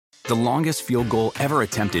The longest field goal ever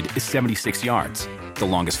attempted is 76 yards. The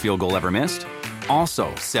longest field goal ever missed?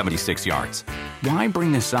 Also 76 yards. Why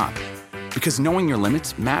bring this up? Because knowing your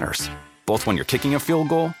limits matters, both when you're kicking a field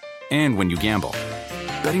goal and when you gamble.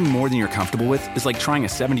 Betting more than you're comfortable with is like trying a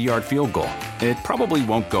 70-yard field goal. It probably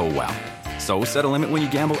won't go well. So set a limit when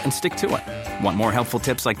you gamble and stick to it. Want more helpful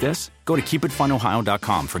tips like this? Go to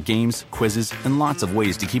keepitfunohio.com for games, quizzes, and lots of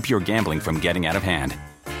ways to keep your gambling from getting out of hand.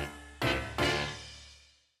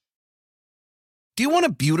 Do you want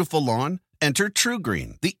a beautiful lawn? Enter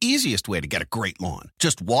TruGreen, the easiest way to get a great lawn.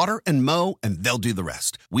 Just water and mow, and they'll do the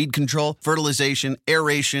rest. Weed control, fertilization,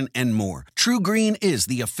 aeration, and more. TruGreen is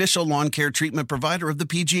the official lawn care treatment provider of the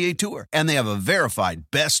PGA Tour, and they have a verified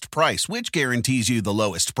best price, which guarantees you the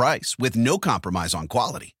lowest price with no compromise on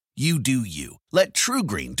quality. You do you. Let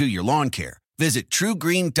TruGreen do your lawn care. Visit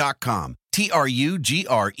TruGreen.com,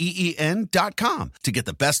 TruGreen.com, to get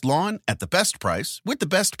the best lawn at the best price with the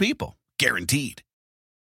best people. Guaranteed.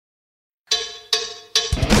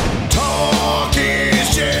 Talk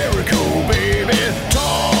is Jericho, baby.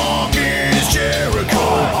 Talk is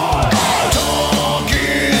Jericho. Talk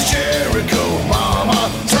is Jericho,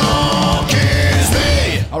 mama. Talk is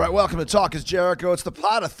me. All right, welcome to Talk is Jericho. It's the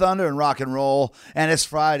pot of thunder and rock and roll, and it's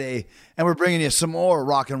Friday, and we're bringing you some more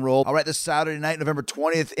rock and roll. All right, this Saturday night, November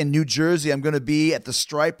 20th in New Jersey, I'm going to be at the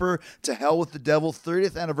Striper To Hell with the Devil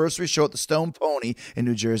 30th anniversary show at the Stone Pony in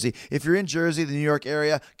New Jersey. If you're in Jersey, the New York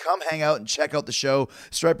area, come hang out and check out the show.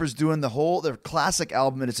 Striper's doing their classic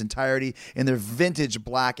album in its entirety in their vintage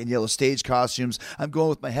black and yellow stage costumes. I'm going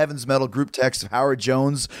with my Heaven's Metal group text of Howard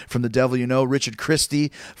Jones from The Devil You Know, Richard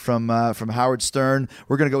Christie from Howard Stern.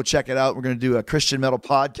 We're going to go check it out. We're going to do a Christian metal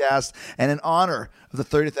podcast, and in honor of the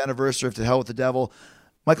 30th anniversary of To Hell with the Devil,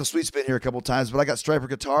 Michael Sweet's been here a couple of times, but I got Striper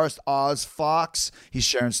guitarist Oz Fox. He's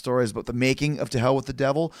sharing stories about the making of To Hell with the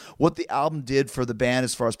Devil, what the album did for the band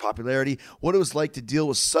as far as popularity, what it was like to deal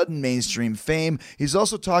with sudden mainstream fame. He's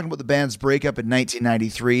also talking about the band's breakup in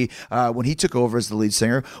 1993 when he took over as the lead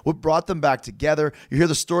singer, what brought them back together. You hear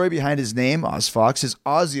the story behind his name, Oz Fox, his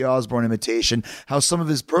Ozzy Osbourne imitation, how some of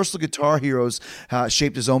his personal guitar heroes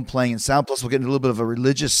shaped his own playing and sound. Plus, we'll get into a little bit of a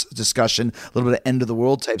religious discussion, a little bit of end of the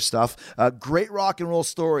world type stuff. Great rock and roll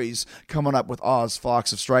stories coming up with Oz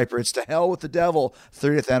Fox of Striper. It's To Hell with the Devil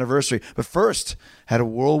 30th anniversary. But first, had a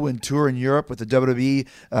whirlwind tour in Europe with the WWE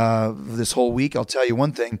this whole week. I'll tell you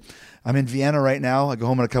one thing. I'm in Vienna right now. I go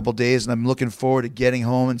home in a couple days, and I'm looking forward to getting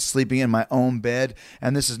home and sleeping in my own bed.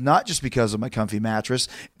 And this is not just because of my comfy mattress.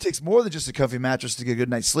 It takes more than just a comfy mattress to get a good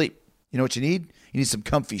night's sleep. You know what you need? You need some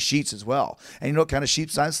comfy sheets as well. And you know what kind of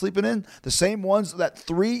sheets I'm sleeping in? The same ones that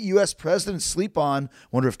 3 U.S. presidents sleep on.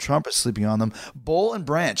 Wonder if Trump is sleeping on them. Boll and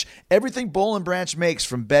Branch. Everything Boll and Branch makes,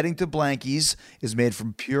 from bedding to blankies, is made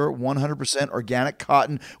from pure 100% organic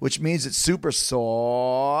cotton, which means it's super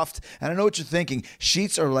soft. And I know what you're thinking.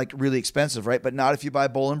 Sheets are like really expensive, right? But not if you buy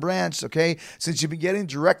Boll and Branch, okay? Since you've been getting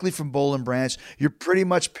directly from Boll and Branch, you're pretty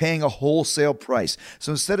much paying a wholesale price.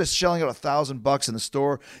 So instead of shelling out $1,000 in the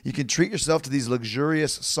store, you can treat yourself to these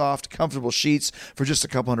luxurious, soft, comfortable sheets for just a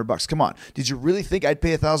couple $100. Come on. Did you really think I'd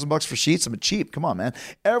pay $1,000 for sheets? I'm cheap. Come on, man.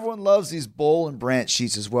 Everyone loves these Boll and Branch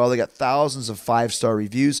sheets as well. They got thousands of 5-star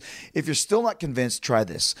reviews. If you're still not convinced, try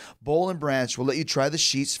this. Boll and Branch will let you try the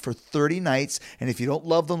sheets for 30 nights. And if you don't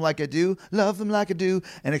love them like I do, love them like I do,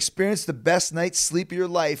 and experience the best night's sleep of your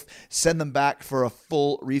life, send them back for a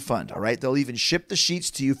full refund. All right. They'll even ship the sheets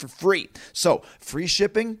to you for free. So free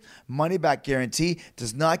shipping, money back guarantee.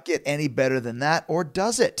 Does not get any better than that, or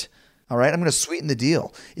does it? All right, I'm going to sweeten the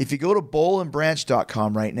deal. If you go to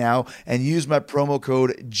bollandbranch.com right now and use my promo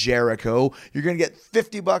code Jericho, you're going to get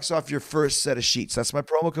 $50 off your first set of sheets. That's my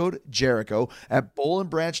promo code Jericho at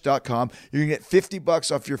bollandbranch.com. You're going to get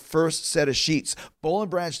 $50 off your first set of sheets.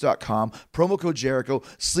 Bollandbranch.com, promo code Jericho.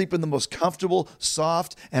 Sleep in the most comfortable,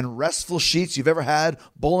 soft, and restful sheets you've ever had.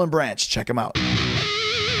 Boll and Branch. Check them out.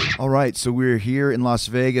 All right, so we're here in Las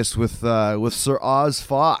Vegas with Sir Oz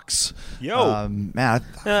Fox. Yo, man,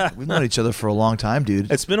 we've known each other for a long time,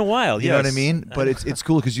 dude. It's been a while. You know what I mean? But it's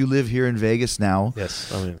cool because you live here in Vegas now.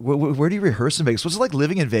 Yes. I mean, where do you rehearse in Vegas? What's it like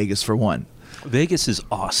living in Vegas, for one? Vegas is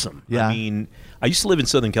awesome. Yeah. I mean, I used to live in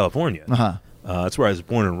Southern California. Uh-huh. That's where I was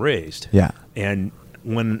born and raised. Yeah. And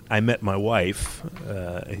when I met my wife,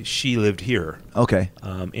 she lived here. Okay.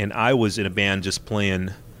 And I was in a band just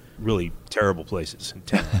playing really terrible places in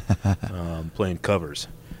town, playing covers.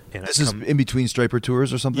 And this is in between Striper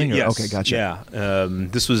tours or something? Yes. Okay, gotcha. Yeah.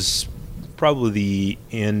 This was probably the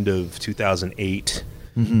end of 2008,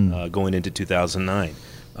 going into 2009.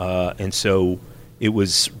 And so it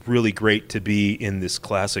was really great to be in this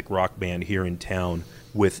classic rock band here in town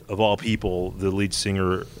with, of all people, the lead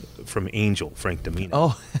singer from Angel, Frank Domino.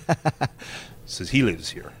 Oh, Says he lives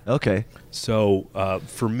here. okay. So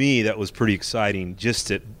for me, that was pretty exciting just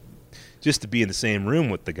to be in the same room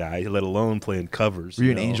with the guy, let alone playing covers. Were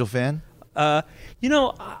you an Angel fan?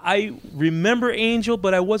 I remember Angel,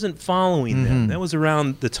 but I wasn't following them. That was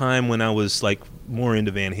around the time when I was like more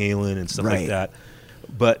into Van Halen and stuff Right. like that.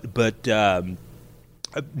 But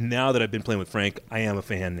now that I've been playing with Frank, I am a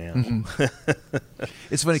fan now.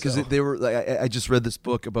 It's funny because they were. Like, I just read this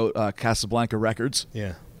book about Casablanca Records.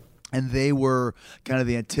 Yeah. And they were kind of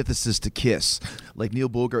the antithesis to Kiss. Like Neil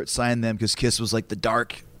Bogart signed them because Kiss was like the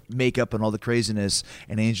dark makeup and all the craziness,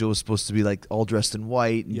 and Angel was supposed to be like all dressed in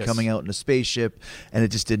white and Yes. coming out in a spaceship, and it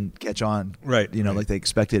just didn't catch on. Right, You know, right. like they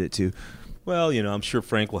expected it to. Well, I'm sure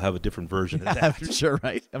Frank will have a different version of that. I'm sure,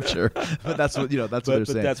 right? I'm sure. But that's what that's what they're But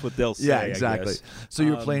saying. that's what they'll say, Yeah, I exactly. guess. So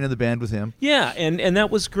you were playing in the band with him. Yeah, and that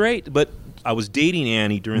was great. But I was dating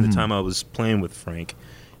Annie during the time I was playing with Frank.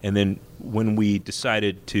 And then when we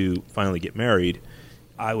decided to finally get married,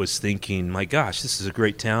 I was thinking, my gosh, this is a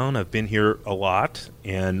great town. I've been here a lot,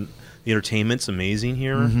 and the entertainment's amazing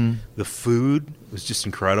here. The food was just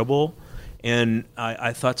incredible. And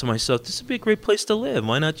I thought to myself, this would be a great place to live.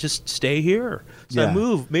 Why not just stay here? So Yeah.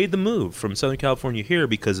 I made the move from Southern California here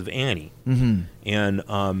because of Annie. And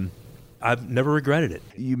I've never regretted it.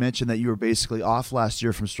 You mentioned that you were basically off last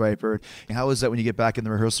year from Stryper. How is that when you get back in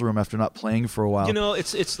the rehearsal room after not playing for a while?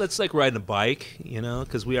 It's like riding a bike,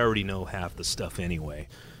 because we already know half the stuff anyway.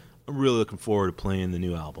 I'm really looking forward to playing the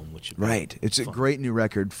new album, which Right. It's a fun. great new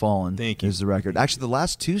record, Fallen. Thank you. Is the record. Actually, the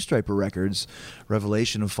last two Stryper records,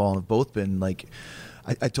 Revelation and Fallen, have both been like,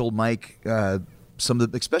 I told Mike,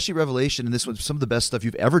 especially Revelation, and this was some of the best stuff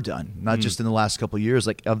you've ever done, not just in the last couple of years,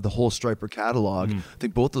 like of the whole Stryper catalog. I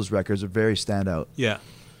think both those records are very standout. Yeah.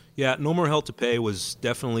 No More Hell to Pay was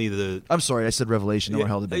definitely the. I'm sorry, I said Revelation. No more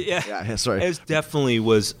hell to be. Yeah, sorry. It definitely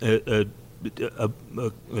was a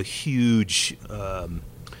huge.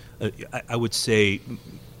 I would say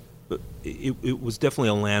it was definitely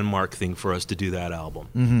a landmark thing for us to do that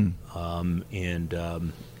album.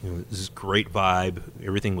 This is great vibe.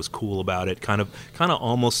 Everything was cool about it. Kind of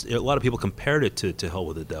almost. A lot of people compared it to Hell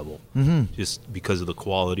with the Devil, just because of the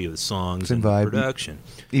quality of the songs Same and vibe. production.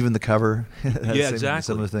 Even the cover. Yeah, exactly.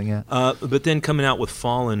 Similar thing, yeah. But then coming out with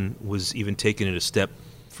Fallen was even taking it a step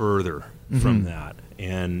further from that,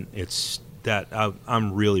 and it's that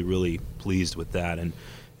I'm really, really pleased with that, and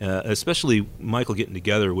especially Michael getting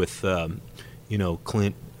together with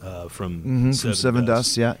Clint from Seven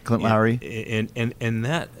Dust, yeah, Clint Lowry. and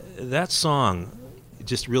that song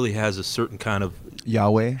just really has a certain kind of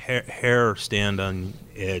Yahweh. hair stand on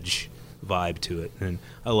edge vibe to it, and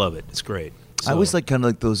I love it. It's great. I always So- like kind of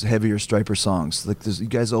like those heavier Stryper songs. Like you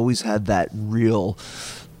guys always had that real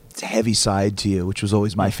heavy side to you, which was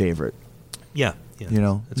always my favorite. Yeah. You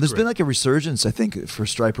know, That's there's great. been like a resurgence, I think, for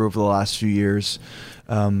Stryper over the last few years,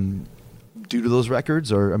 due to those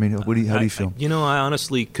records. Or I mean, how do you feel? I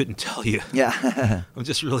honestly couldn't tell you. Yeah, I'm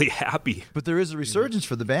just really happy. but there is a resurgence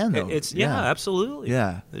for the band, though. It's absolutely.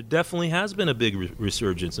 Yeah. There definitely has been a big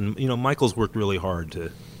resurgence, and Michael's worked really hard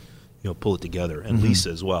to pull it together, and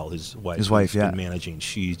Lisa as well, his wife. His wife, who's yeah. been managing.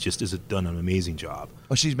 She just has done an amazing job.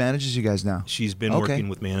 Oh, she manages you guys now. She's been Okay. working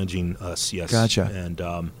with managing us, yes. Gotcha.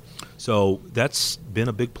 And so that's been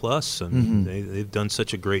a big plus, and they've done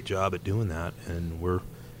such a great job at doing that, and we're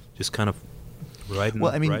just kind of riding.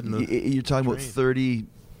 Well, I mean, riding the you're talking about train.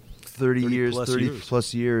 30 years, plus 30 years.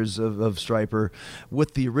 plus years of Stryper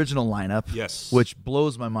with the original lineup. Yes. Which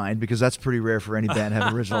blows my mind because that's pretty rare for any band to have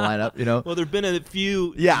an original lineup, Well, there've been a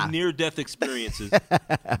few Yeah. near-death experiences,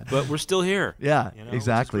 but we're still here. Yeah, which is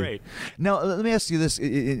exactly. great. Now, let me ask you this: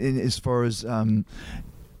 as far as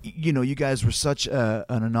you guys were such an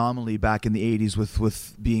anomaly back in the '80s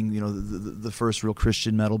with being the first real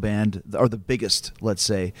Christian metal band, or the biggest, let's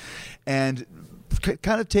say, and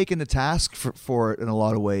kind of taken the task for it in a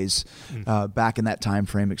lot of ways back in that time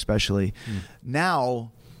frame, especially.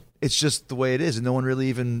 Now, it's just the way it is, and no one really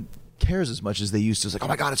even cares as much as they used to. It's like, oh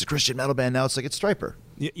my God, it's a Christian metal band. Now it's like it's Stryper.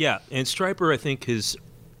 Yeah, and Stryper, I think, has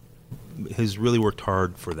really worked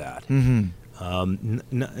hard for that. And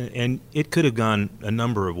it could have gone a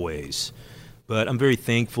number of ways, but I'm very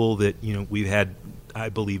thankful that we've had, I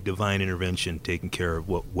believe, divine intervention taking care of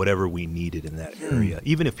whatever we needed in that area.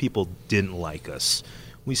 Even if people didn't like us,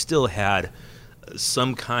 we still had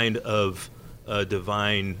some kind of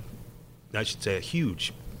divine, I should say, a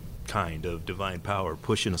huge kind of divine power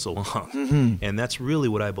pushing us along. And that's really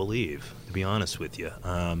what I believe, to be honest with you.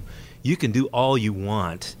 You can do all you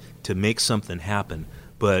want to make something happen,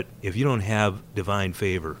 but if you don't have divine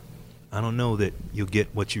favor, I don't know that you'll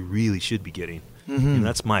get what you really should be getting. And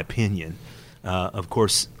that's my opinion. Of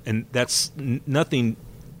course, and that's nothing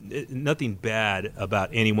bad about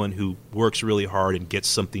anyone who works really hard and gets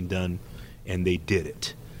something done and they did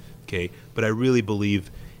it. Okay, but I really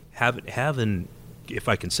believe having, if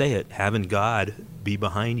I can say it, having God be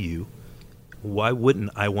behind you, why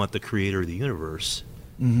wouldn't I want the creator of the universe,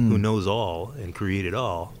 who knows all and created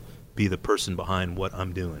all, be the person behind what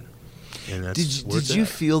I'm doing? And that's did you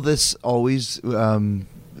feel this always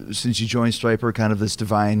since you joined Stryper, kind of this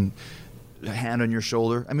divine hand on your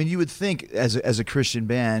shoulder? I mean, you would think as a Christian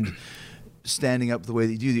band, standing up the way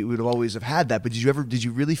that you do, you would have always have had that. But did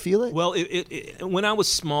you really feel it? Well, when I was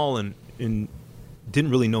small and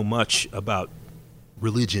didn't really know much about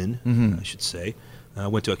religion, I should say, I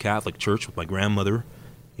went to a Catholic church with my grandmother.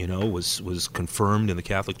 Was confirmed in the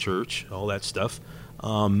Catholic Church, all that stuff.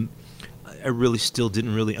 I really still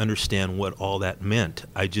didn't really understand what all that meant.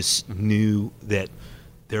 I just knew that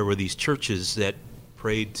there were these churches that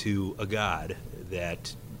prayed to a God,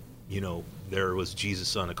 that, there was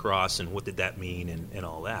Jesus on a cross, and what did that mean, and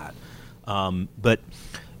all that. But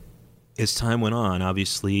as time went on,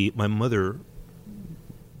 obviously, my mother,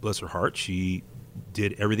 bless her heart, she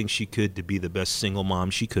did everything she could to be the best single mom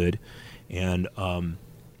she could, and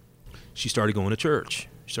she started going to church.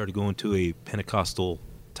 She started going to a Pentecostal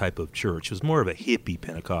type of church. It was more of a hippie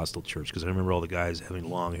Pentecostal church, because I remember all the guys having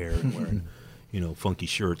long hair and wearing, funky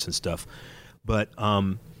shirts and stuff. But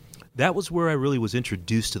that was where I really was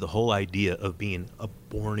introduced to the whole idea of being a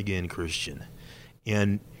born-again Christian.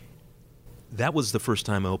 And that was the first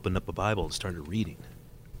time I opened up a Bible and started reading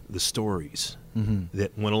the stories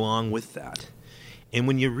that went along with that. And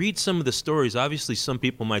when you read some of the stories, obviously some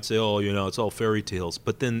people might say, oh, it's all fairy tales.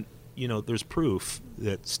 But then, there's proof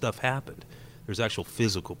that stuff happened. There's actual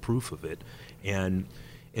physical proof of it. And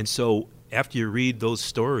so after you read those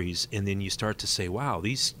stories, and then you start to say, wow,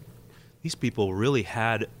 these people really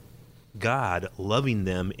had God loving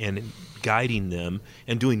them and guiding them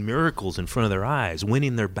and doing miracles in front of their eyes,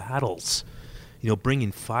 winning their battles,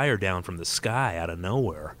 bringing fire down from the sky out of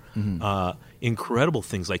nowhere. Incredible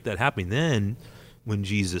things like that happening. Then when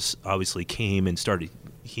Jesus obviously came and started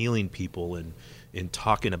healing people and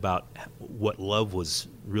talking about what love was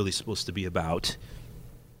really supposed to be about,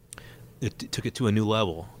 it took it to a new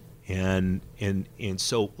level. And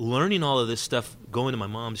so learning all of this stuff, going to my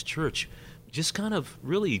mom's church, just kind of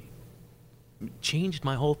really changed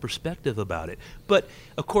my whole perspective about it. But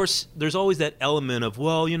of course, there's always that element of,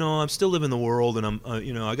 well, I'm still living in the world, and I'm,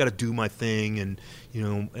 I got to do my thing, and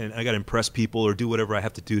and I got to impress people or do whatever I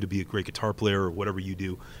have to do to be a great guitar player or whatever you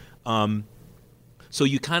do. So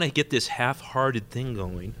you kind of get this half-hearted thing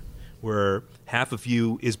going, where half of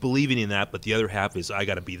you is believing in that, but the other half is, I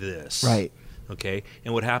got to be this. Right. Okay?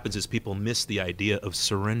 And what happens is people miss the idea of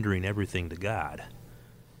surrendering everything to God.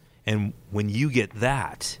 And when you get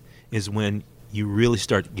that is when you really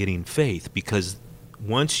start getting faith, because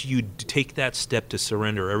once you take that step to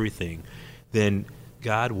surrender everything, then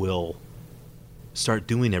God will start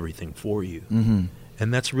doing everything for you.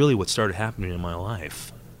 And that's really what started happening in my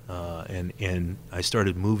life. And I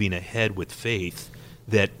started moving ahead with faith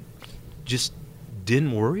that just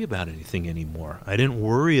didn't worry about anything anymore. I didn't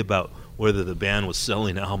worry about whether the band was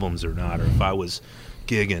selling albums or not, or if I was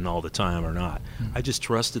gigging all the time or not. I just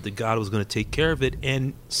trusted that God was going to take care of it,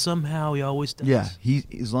 and somehow He always does. Yeah,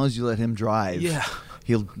 as long as you let Him drive,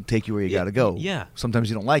 He'll take you where you got to go. Yeah. Sometimes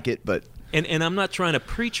you don't like it, but... And I'm not trying to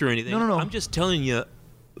preach or anything. No. I'm just telling you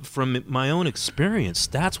from my own experience,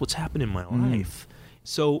 that's what's happened in my life.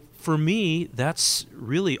 So for me, that's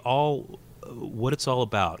really all what it's all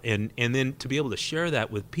about. And then to be able to share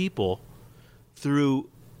that with people through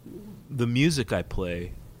the music I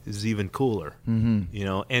play is even cooler.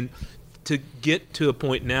 And to get to a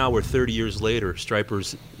point now where 30 years later,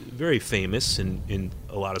 Stryper's very famous in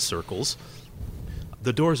a lot of circles,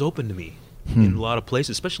 the door's open to me in a lot of places,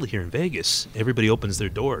 especially here in Vegas. Everybody opens their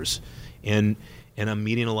doors. And I'm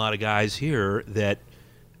meeting a lot of guys here that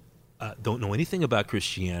don't know anything about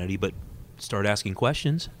Christianity, but start asking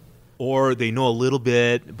questions. Or they know a little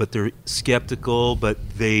bit, but they're skeptical,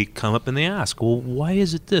 but they come up and they ask, well, why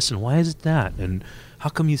is it this and why is it that? And how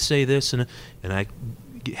come you say this? And I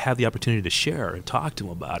have the opportunity to share and talk to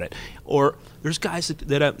them about it. Or there's guys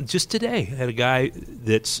that just today, I had a guy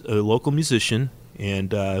that's a local musician,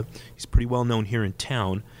 and he's pretty well known here in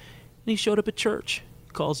town, and he showed up at church.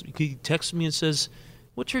 He texts me and says,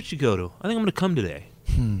 what church you go to? I think I'm going to come today.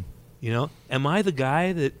 Am I the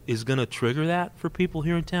guy that is going to trigger that for people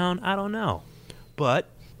here in town? I don't know. But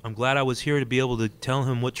I'm glad I was here to be able to tell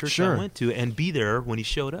him what church Sure. I went to and be there when he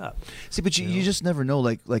showed up. See, but you just never know.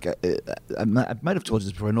 I might have told you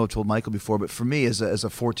this before. I know I've told Michael before, but for me, as a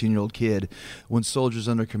 14-year-old kid, when Soldiers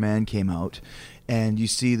Under Command came out, and you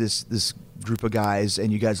see this group of guys,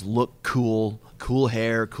 and you guys look cool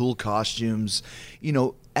hair, cool costumes.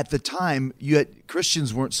 At the time,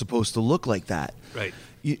 Christians weren't supposed to look like that. Right.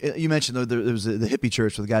 You mentioned though there was the hippie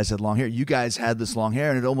church where the guys had long hair. You guys had this long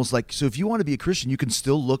hair, and it almost like, so if you want to be a Christian, you can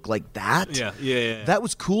still look like that. Yeah. That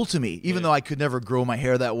was cool to me, even though I could never grow my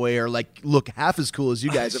hair that way or like look half as cool as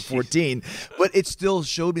you guys at 14. But it still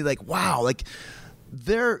showed me like, wow, like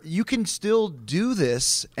you can still do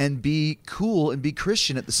this and be cool and be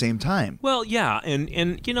Christian at the same time. Well, yeah,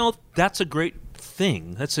 and that's a great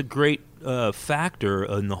thing. That's a great factor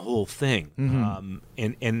in the whole thing.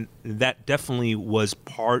 And that definitely was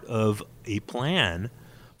part of a plan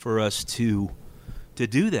for us to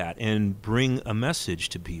do that and bring a message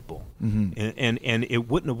to people. And it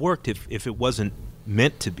wouldn't have worked if it wasn't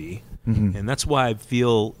meant to be. And that's why I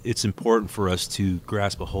feel it's important for us to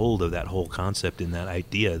grasp a hold of that whole concept and that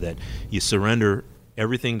idea that you surrender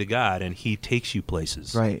everything to God and He takes you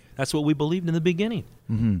places. Right. That's what we believed in the beginning.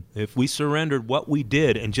 If we surrendered what we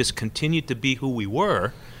did and just continued to be who we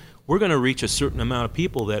were, we're going to reach a certain amount of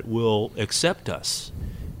people that will accept us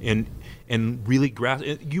and really grasp.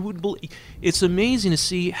 You would believe, it's amazing to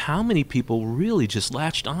see how many people really just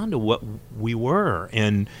latched on to what we were,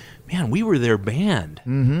 and man, we were their band.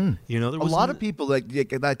 There was a lot of people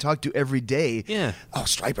that I talk to every day. Yeah. Oh,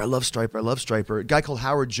 Stryper, I love Stryper. I love Stryper. A guy called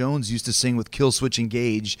Howard Jones used to sing with Kill Switch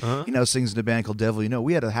Engage. He now sings in a band called Devil.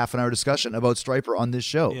 We had a half-an-hour discussion about Stryper on this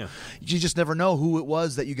show. Yeah. You just never know who it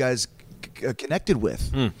was that you guys connected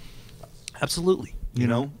with. Absolutely. You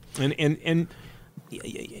know, and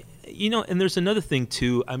and there's another thing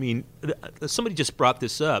too. I mean, somebody just brought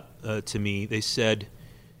this up to me. They said,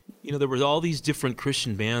 there were all these different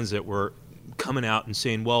Christian bands that were coming out and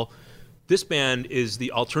saying, well, this band is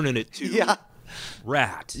the alternative to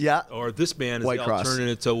Rat. Yeah. Or this band is White the Cross.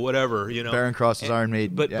 alternative to whatever, Barren Cross is Iron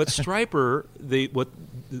Maiden. But Stryper,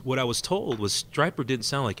 what I was told was Stryper didn't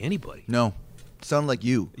sound like anybody. No. Sounded like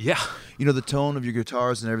you. Yeah. The tone of your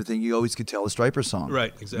guitars and everything, you always could tell a Stryper song.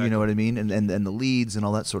 Right, exactly. You know what I mean? And the leads and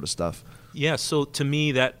all that sort of stuff. Yeah, so to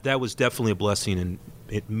me, that was definitely a blessing, and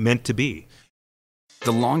it meant to be.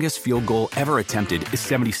 The longest field goal ever attempted is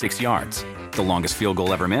 76 yards. The longest field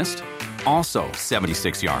goal ever missed? Also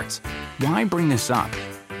 76 yards. Why bring this up?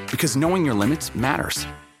 Because knowing your limits matters,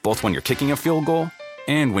 both when you're kicking a field goal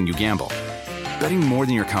and when you gamble. Betting more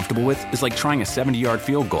than you're comfortable with is like trying a 70-yard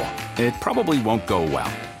field goal. It probably won't go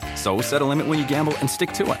well. So set a limit when you gamble and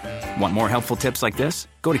stick to it. Want more helpful tips like this?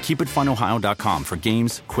 Go to keepitfunohio.com for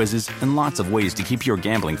games, quizzes, and lots of ways to keep your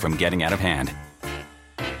gambling from getting out of hand.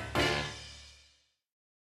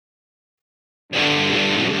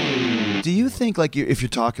 Do you think, like, if you're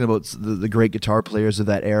talking about the great guitar players of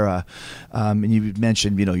that era, and you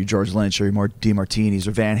mentioned, your George Lynch or your DeMartinis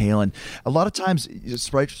or Van Halen, a lot of times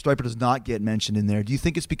Stryper does not get mentioned in there. Do you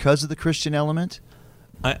think it's because of the Christian element?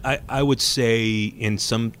 I would say, in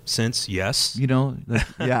some sense, yes.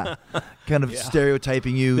 Yeah, kind of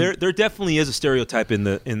stereotyping you. There definitely is a stereotype in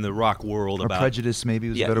the rock world or about prejudice. Maybe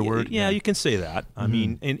was a better word. Yeah, you can say that. I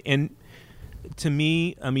mean, and to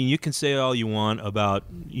me, I mean, you can say all you want about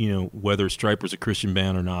whether Stryper's a Christian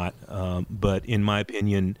band or not, but in my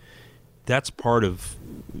opinion, that's part of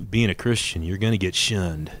being a Christian. You're going to get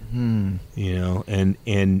shunned,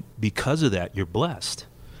 and because of that, you're blessed.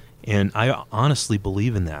 And I honestly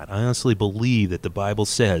believe in that. I honestly believe that the Bible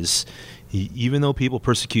says, even though people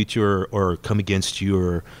persecute you or come against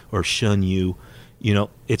you or shun you,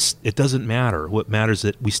 it doesn't matter. What matters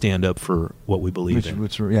is that we stand up for what we believe in.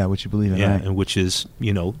 What you believe in. Yeah, right. and which is,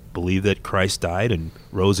 believe that Christ died and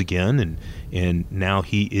rose again, and now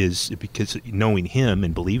He is, because knowing Him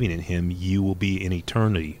and believing in Him, you will be in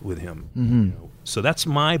eternity with Him. So that's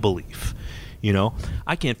my belief.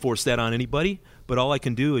 I can't force that on anybody. But all I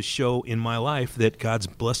can do is show in my life that God's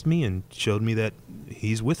blessed me and showed me that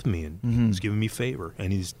He's with me and He's giving me favor.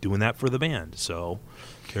 And He's doing that for the band. So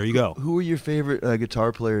there you go. Who were your favorite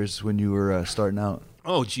guitar players when you were starting out?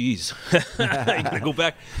 Oh, geez. I got to go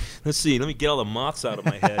back. Let's see. Let me get all the moths out of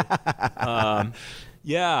my head.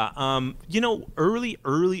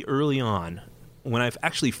 Early on, when I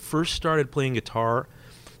actually first started playing guitar,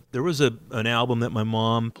 there was an album that my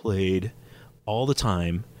mom played all the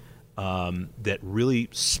time. That really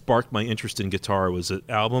sparked my interest in guitar. It was an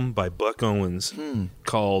album by Buck Owens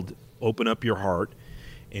called "Open Up Your Heart,"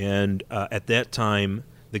 and at that time,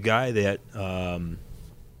 the guy that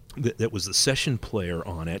was the session player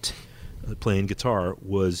on it, playing guitar,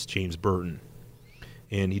 was James Burton.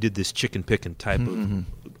 and he did this chicken picking type of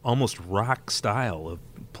almost rock style of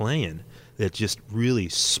playing that just really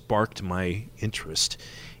sparked my interest,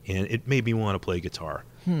 and it made me want to play guitar.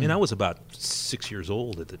 And I was about 6 years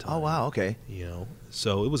old at the time. Oh, wow. Okay.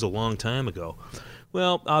 So it was a long time ago.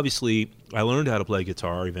 Well, obviously, I learned how to play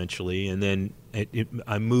guitar eventually, and then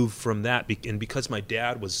I moved from that. And because my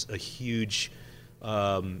dad was a huge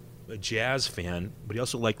jazz fan, but he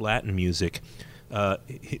also liked Latin music,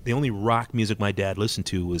 the only rock music my dad listened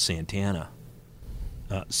to was Santana.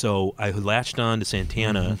 So I latched on to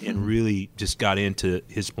Santana and really just got into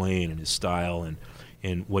his playing and his style and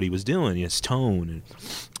what he was doing, his tone,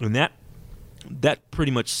 and that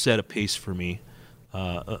pretty much set a pace for me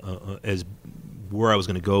as where I was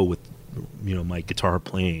going to go with my guitar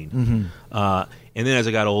playing. And then as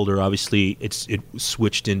I got older, obviously it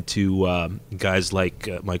switched into guys like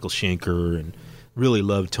Michael Schenker, and really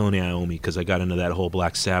loved Tony Iommi because I got into that whole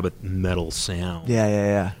Black Sabbath metal sound.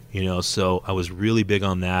 Yeah. So I was really big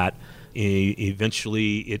on that.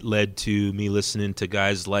 Eventually, it led to me listening to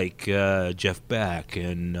guys like Jeff Beck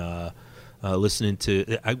and listening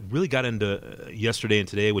to. I really got into Yesterday and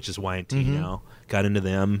Today, which is Y&T now. Got into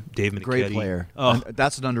them. Dave McKetty. Great player. Oh,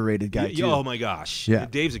 That's an underrated guy, too. Oh, my gosh. Yeah.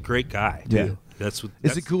 Dave's a great guy, too. Yeah.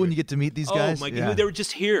 Is it cool when you get to meet these guys? Oh, my God. They were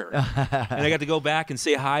just here. And I got to go back and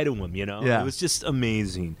say hi to them, Yeah. It was just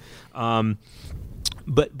amazing. But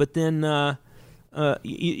then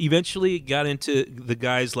eventually got into the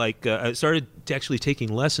guys like I started actually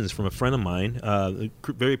taking lessons from a friend of mine, a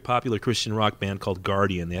very popular Christian rock band called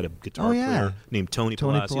Guardian. They had a guitar player named Tony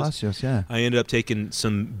Palacios. Yeah. I ended up taking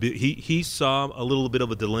some. He saw a little bit of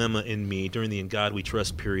a dilemma in me during the In God We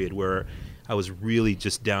Trust period where I was really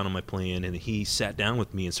just down on my playing, and he sat down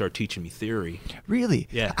with me and started teaching me theory. Really?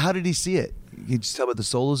 Yeah. How did he see it? You just tell about the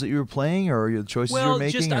solos that you were playing, or the choices you were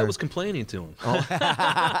making? I was complaining to him.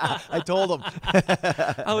 I told him.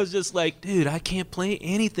 I was just like, dude, I can't play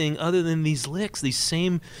anything other than these licks, these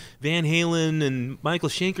same Van Halen and Michael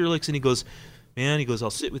Schenker licks. And he goes, I'll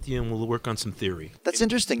sit with you and we'll work on some theory. That's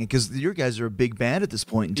interesting because your guys are a big band at this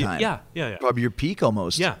point in time. Yeah. Probably your peak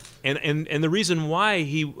almost. Yeah, and the reason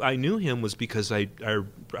why I knew him was because I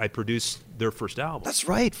produced their first album. That's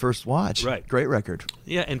right, First Watch. Right. Great record.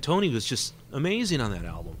 Yeah, and Tony was just amazing on that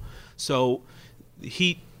album. So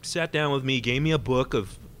he sat down with me, gave me a book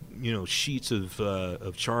of sheets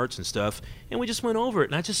of charts and stuff, and we just went over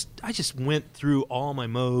it. And I just went through all my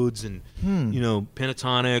modes and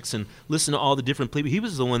pentatonics and listened to all the different play. He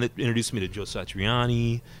was the one that introduced me to Joe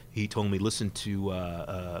Satriani. He told me to listen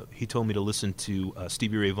to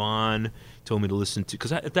Stevie Ray Vaughan. Told me to listen to,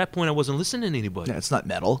 because at that point I wasn't listening to anybody. Yeah, it's not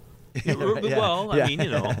metal. Well, I mean,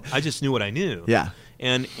 I just knew what I knew. Yeah.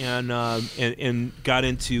 And got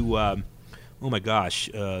into. Oh my gosh,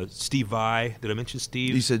 Steve Vai. Did I mention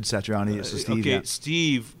Steve? You said Satriani, so Steve. Okay, Yeah.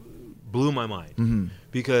 Steve blew my mind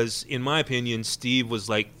because, in my opinion, Steve was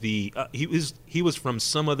like he was from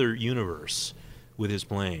some other universe with his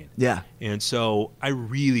playing. Yeah. And so I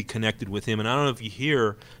really connected with him. And I don't know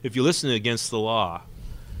if you listen to Against the Law,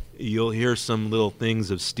 you'll hear some little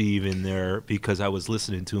things of Steve in there because I was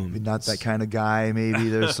listening to him. Not that kind of guy, maybe.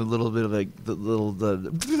 There's a little bit of the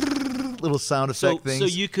little sound effect things. So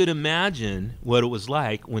you could imagine what it was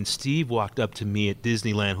like when Steve walked up to me at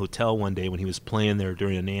Disneyland Hotel one day when he was playing there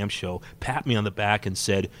during a NAMM show, pat me on the back and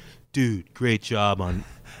said, "Dude, great job on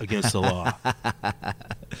Against the Law."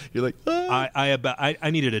 You're like, oh.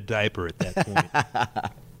 I needed a diaper at that point.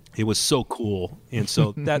 It was so cool. And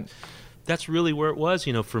so that's really where it was,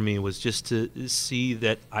 for me, was just to see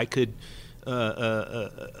that I could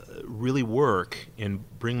really work and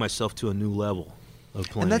bring myself to a new level of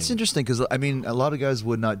playing. And that's interesting because, I mean, a lot of guys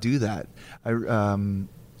would not do that.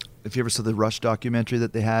 If you ever saw the Rush documentary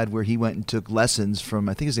that they had where he went and took lessons from,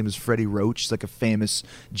 I think his name was Freddie Roach. He's like a famous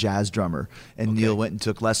jazz drummer. And Neil went and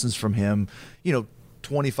took lessons from him,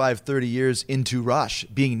 25, 30 years into Rush.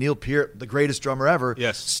 Being Neil Peart, the greatest drummer ever,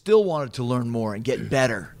 still wanted to learn more and get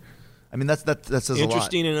better. I mean, that says a lot.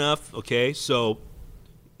 Interesting enough, okay, so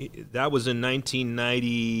that was in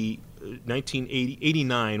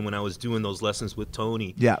 1989 when I was doing those lessons with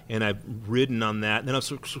Tony. Yeah. And I've ridden on that. And then,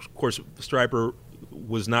 of course, Stryper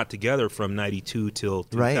was not together from 92 till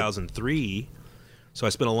 2003. Right. So I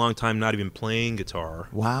spent a long time not even playing guitar.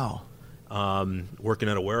 Wow. Working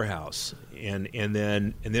at a warehouse. And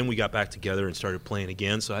then we got back together and started playing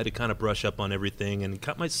again. So I had to kind of brush up on everything and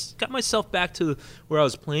got myself back to where I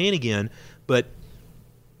was playing again, but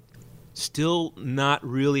still not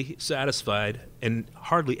really satisfied, and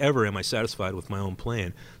hardly ever am I satisfied with my own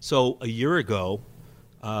playing. So a year ago,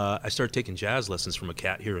 I started taking jazz lessons from a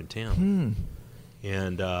cat here in town,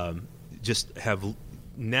 and just have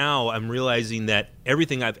now I'm realizing that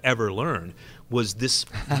everything I've ever learned was this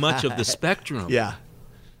much of the spectrum. Yeah.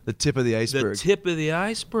 The tip of the iceberg. The tip of the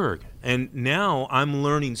iceberg. And now I'm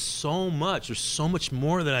learning so much. There's so much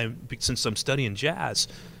more that since I'm studying jazz.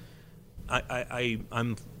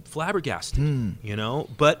 I'm flabbergasted, you know?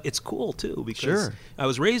 But it's cool, too, because I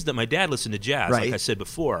was raised that my dad listened to jazz, like I said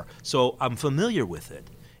before. So I'm familiar with it.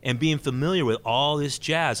 And being familiar with all this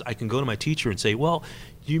jazz, I can go to my teacher and say, well,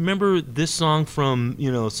 do you remember this song from,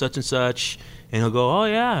 you know, such and such? And he'll go, oh,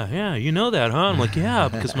 yeah, you know that, huh? I'm like, yeah,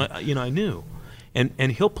 because, I knew.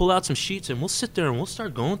 And he'll pull out some sheets, and we'll sit there and we'll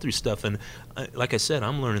start going through stuff. And like I said,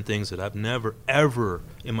 I'm learning things that I've never, ever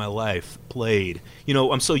in my life played. You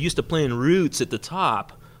know, I'm so used to playing roots at the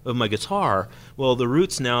top of my guitar. Well, the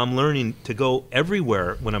roots now, I'm learning to go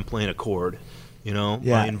everywhere when I'm playing a chord. You know,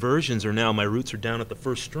 my inversions are now, my roots are down at the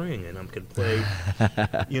first string, and I can play,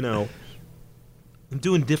 you know, I'm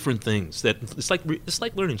doing different things. It's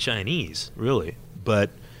like learning Chinese, really. But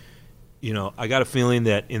you know, I got a feeling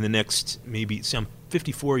that in the next I'm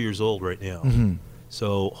 54 years old right now. Mm-hmm.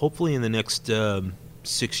 So hopefully in the next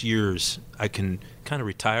 6 years, I can kind of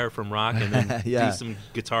retire from rock and then do some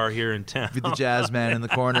guitar here in town. Be the jazz man in the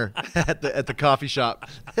corner at the coffee shop.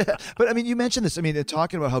 But I mean, you mentioned this. I mean,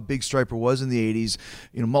 talking about how big Stryper was in the 80s,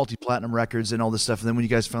 you know, multi-platinum records and all this stuff. And then when you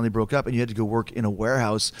guys finally broke up and you had to go work in a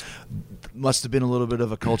warehouse, must have been a little bit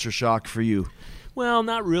of a culture shock for you. Well,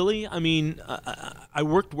 not really. I mean, I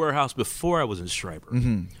worked warehouse before I was in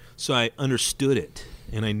Stryper, so I understood it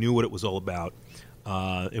and I knew what it was all about.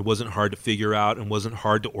 It wasn't hard to figure out and wasn't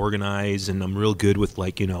hard to organize, and I'm real good with,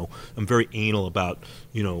 like, you know, I'm very anal about,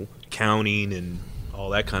 you know, counting and all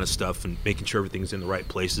that kind of stuff and making sure everything's in the right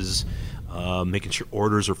places, making sure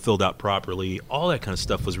orders are filled out properly. All that kind of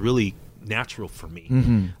stuff was really natural for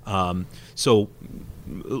me. So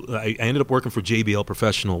I ended up working for JBL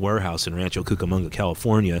Professional Warehouse in Rancho Cucamonga,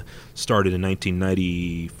 California. Started in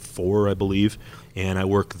 1994, I believe, and I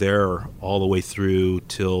worked there all the way through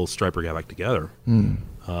till Stryper got back together.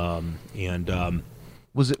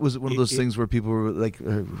 Was it one of those things where people were like,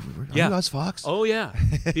 "Are you Oz Fox?" Oh yeah,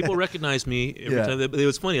 people recognized me every time. It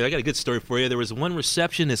was funny. I got a good story for you. There was one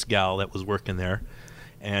receptionist gal that was working there,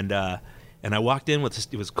 and I walked in with this,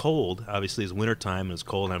 it was cold. Obviously, it was wintertime, and it was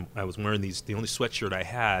cold. And I was wearing these. The only sweatshirt I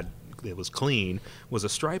had that was clean was a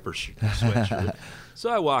Stryper sweatshirt. So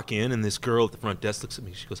I walk in, and this girl at the front desk looks at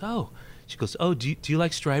me. She goes, "Oh, do you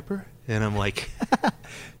like Stryper?" And I'm like,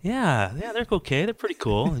 "Yeah, they're okay. They're pretty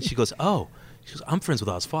cool." And she goes, "I'm friends with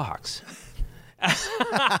Oz Fox."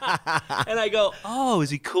 And I go, "Oh, is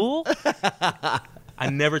he cool?" I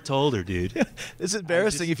never told her, dude. It's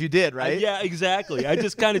embarrassing if you did, right? Yeah, exactly. I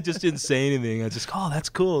just kind of didn't say anything. I just, that's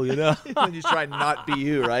cool, you know? When you try not be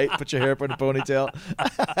you, right? Put your hair up in a ponytail.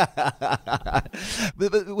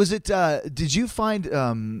 but was it, did you find,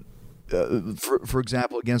 for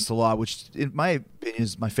example, Against the Law, which in my opinion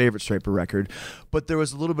is my favorite Stryper record, but there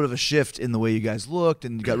was a little bit of a shift in the way you guys looked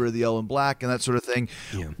and you got rid of the yellow and black and that sort of thing.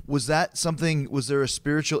 Yeah. Was there a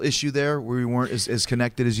spiritual issue there where you weren't as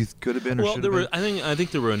connected as you could have been or should have been? I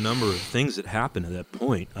think there were a number of things that happened at that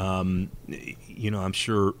point. You know, I'm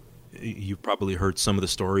sure you've probably heard some of the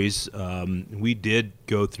stories. We did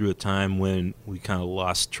go through a time when we kind of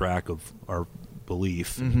lost track of our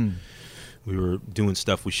belief. Mm-hmm. We were doing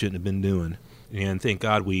stuff we shouldn't have been doing, and thank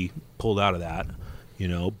God we pulled out of that, you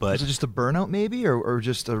know. But was it just a burnout, maybe, or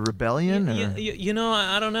just a rebellion? You know,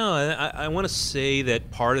 I don't know. I want to say that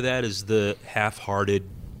part of that is the half-hearted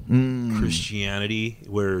Christianity,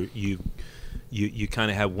 where you kind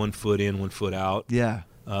of have one foot in, one foot out. Yeah.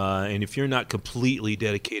 And if you're not completely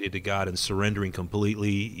dedicated to God and surrendering completely,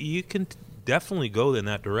 you can definitely go in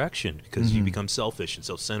that direction because you become selfish and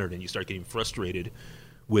self-centered, and you start getting frustrated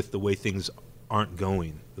with the way things aren't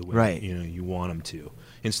going the way you want them to.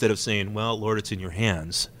 Instead of saying, "Well, Lord, it's in your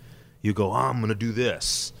hands," you go, "I'm going to do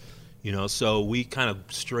this." You know, so we kind of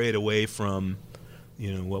strayed away from,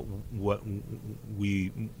 you know, what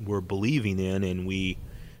we were believing in, and we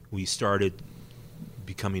started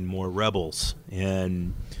becoming more rebels.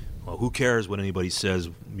 And well, who cares what anybody says?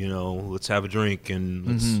 You know, let's have a drink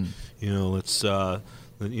and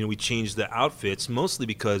we changed the outfits mostly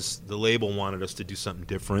because the label wanted us to do something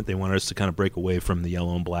different. They wanted us to kind of break away from the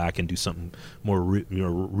yellow and black and do something more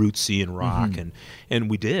rootsy and rock, and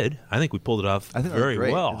we did. I think we pulled it off very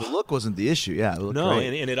well. The look wasn't the issue. Yeah, it looked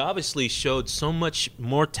great. And it obviously showed so much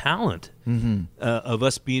more talent of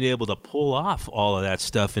us being able to pull off all of that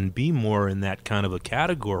stuff and be more in that kind of a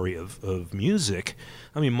category of music.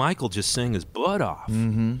 I mean, Michael just sang his butt off.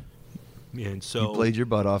 And so you played your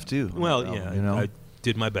butt off too. Well, yeah, you know?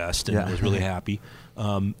 did my best, and I was really happy.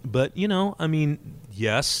 But I mean,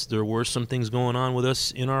 yes, there were some things going on with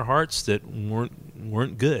us in our hearts that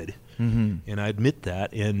weren't good, and I admit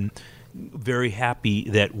that. And very happy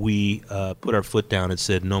that we put our foot down and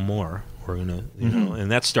said no more. We're gonna,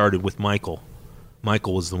 and that started with Michael.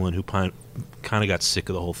 Michael was the one who kind of got sick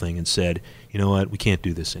of the whole thing and said, you know what, we can't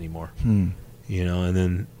do this anymore. And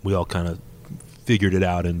then we all kind of figured it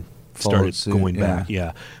out and started going back.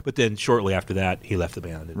 Yeah. But then shortly after that, he left the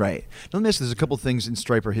band. Right. Now, let me ask you, there's a couple things in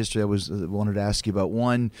Stryper history I wanted to ask you about.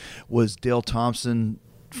 One was Dale Thompson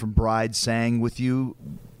from Bride sang with you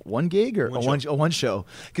one gig or one show?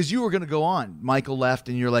 Because you were going to go on. Michael left,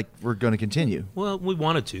 and you're like, we're going to continue. Well, we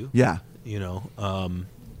wanted to. Yeah.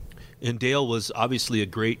 And Dale was obviously a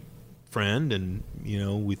great friend, and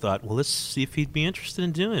we thought, well, let's see if he'd be interested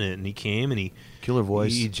in doing it. And he came, and he killer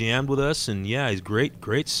voice. He jammed with us, and he's a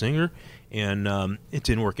great singer. And it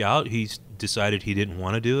didn't work out. He decided he didn't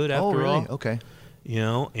want to do it after all. Okay.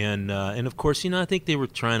 And of course, I think they were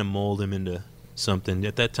trying to mold him into something.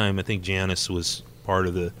 At that time, I think Janice was part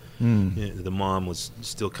of the mom was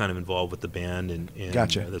still kind of involved with the band, and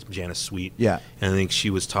gotcha. That's Janice Sweet. Yeah. And I think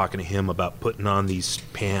she was talking to him about putting on these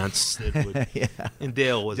pants that would, and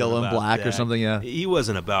Dale wasn't yellow about and black that. or something. Yeah, he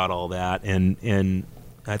wasn't about all that, and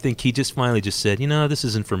I think he just finally just said, this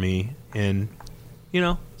isn't for me, and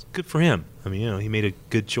it's good for him. I mean, he made a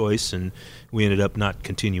good choice, and we ended up not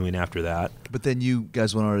continuing after that. But then you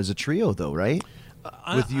guys went on as a trio, though, right?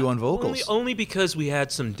 With you on vocals. Only because we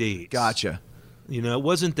had some dates. Gotcha. It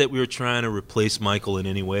wasn't that we were trying to replace Michael in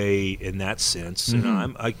any way in that sense.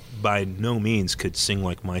 I by no means could sing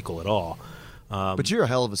like Michael at all. But you're a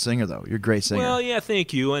hell of a singer, though. You're a great singer. Well, yeah,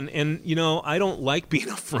 thank you. And I don't like being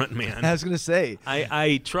a front man. I was going to say.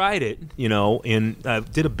 I tried it, and I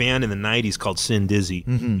did a band in the 90s called Sin Dizzy,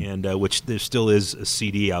 and which there still is a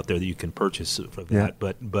CD out there that you can purchase for that.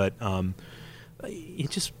 Yeah. But it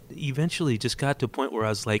just eventually just got to a point where I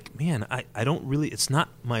was like, man, I don't really, it's not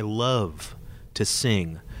my love to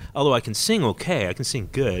sing. Although I can sing okay, I can sing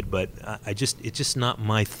good, but it's just not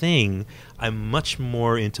my thing. I'm much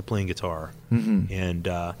more into playing guitar, and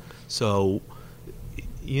so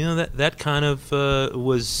that kind of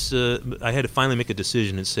was. I had to finally make a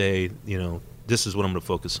decision and say, this is what I'm going to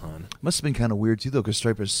focus on. Must have been kind of weird too, though, because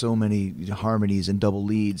Stryper has so many harmonies and double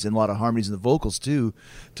leads and a lot of harmonies in the vocals too.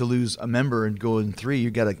 To lose a member and go in three,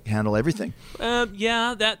 you got to handle everything.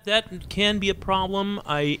 Yeah, that can be a problem.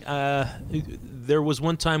 There was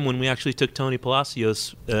one time when we actually took Tony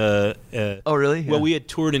Palacios. Oh, really? Yeah. Well, we had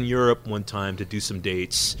toured in Europe one time to do some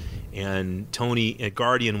dates, and Tony at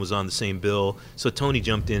Guardian was on the same bill, so Tony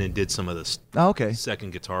jumped in and did some of the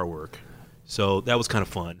second guitar work. So that was kind of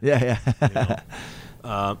fun. Yeah.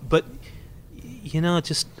 But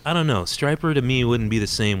just I don't know. Stryper to me wouldn't be the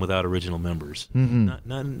same without original members.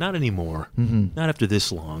 Not anymore. Not after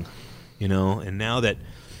this long. And now that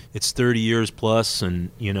it's 30 years plus,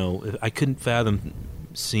 and I couldn't fathom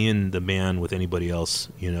seeing the band with anybody else.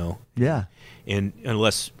 Yeah. And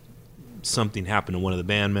unless something happened to one of the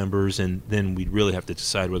band members, and then we'd really have to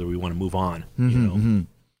decide whether we want to move on.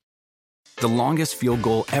 The longest field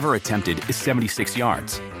goal ever attempted is 76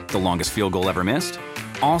 yards. The longest field goal ever missed?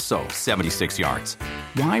 Also 76 yards.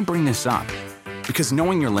 Why bring this up? Because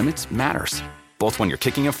knowing your limits matters, both when you're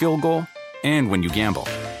kicking a field goal and when you gamble.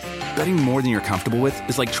 Betting more than you're comfortable with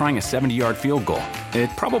is like trying a 70-yard field goal. It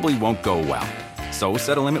probably won't go well. So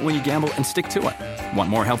set a limit when you gamble and stick to it. Want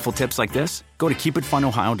more helpful tips like this? Go to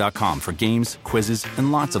keepitfunohio.com for games, quizzes,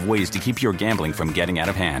 and lots of ways to keep your gambling from getting out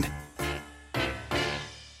of hand.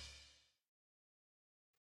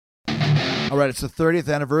 All right, it's the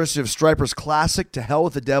 30th anniversary of Stryper's classic To Hell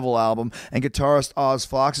with the Devil album, and guitarist Oz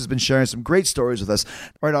Fox has been sharing some great stories with us.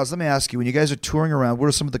 All right, Oz, let me ask you, when you guys are touring around, what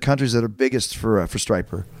are some of the countries that are biggest for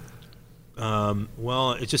Stryper?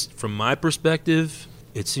 Well, it's just from my perspective,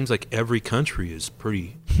 it seems like every country is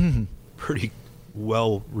pretty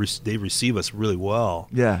well. They receive us really well.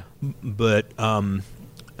 Yeah. But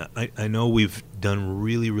I know we've done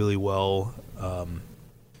really, really well.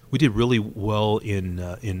 We did really well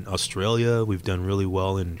in Australia. We've done really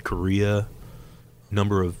well in Korea. A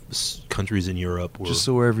number of countries in Europe. Just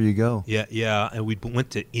so wherever you go. Yeah. And we went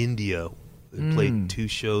to India and played 2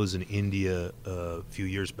 shows in India a few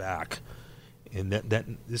years back. And that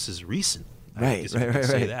this is recent. Right.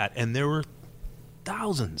 Say that. And there were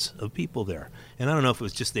thousands of people there. And I don't know if it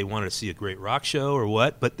was just they wanted to see a great rock show or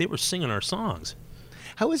what, but they were singing our songs.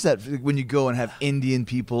 How is that when you go and have Indian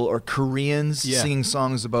people or Koreans singing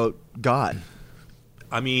songs about God?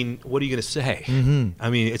 I mean, what are you going to say? Mm-hmm. I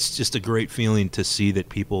mean, it's just a great feeling to see that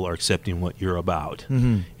people are accepting what you're about,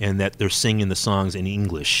 and that they're singing the songs in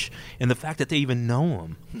English, and the fact that they even know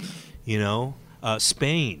them. You know,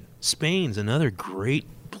 Spain's another great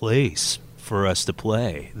place for us to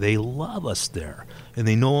play. They love us there, and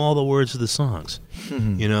they know all the words of the songs.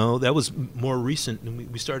 You know, that was more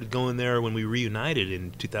recent. We started going there when we reunited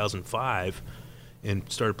in 2005,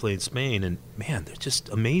 and started playing Spain. And man, they're just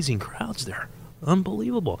amazing crowds there.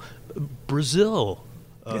 Unbelievable. Brazil,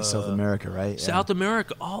 South America, right? South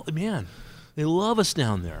America. Oh man, they love us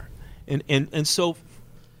down there, and so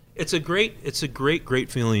it's a great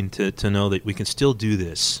feeling to know that we can still do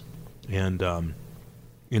this, and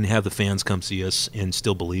have the fans come see us and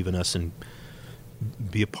still believe in us and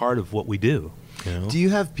be a part of what we do. You know? Do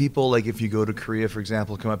you have people, like if you go to Korea, for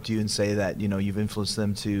example, come up to you and say that, you know, you've influenced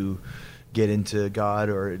them to get into God,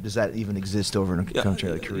 or does that even exist over in a country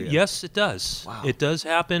like Korea? Yes, it does. Wow. It does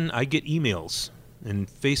happen. I get emails and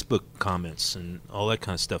Facebook comments and all that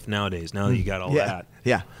kind of stuff nowadays. Now that you got all that.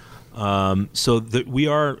 Yeah. So we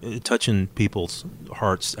are touching people's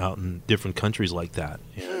hearts out in different countries like that.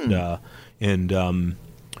 And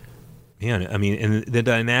I mean, and the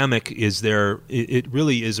dynamic is there. It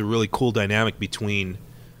really is a really cool dynamic between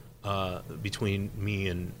me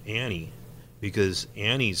and Annie, because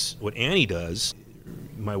what Annie does,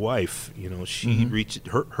 my wife, you know, she reaches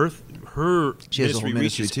her She has a whole ministry ministry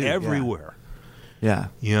reaches too, yeah. everywhere. Yeah.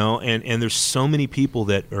 You know, and there's so many people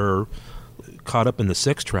that are caught up in the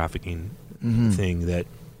sex trafficking thing that,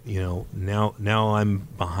 you know, now I'm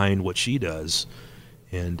behind what she does,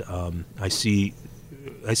 and I see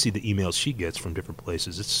the emails she gets from different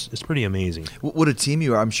places. It's pretty amazing. What a team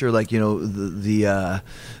you are! I'm sure, like, you know, the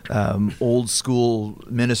old school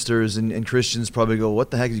ministers and Christians probably go,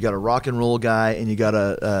 "What the heck? You got a rock and roll guy, and you got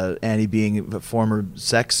a Annie being a former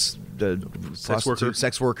sex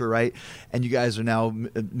worker, right? And you guys are now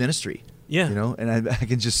ministry." Yeah. You know, and I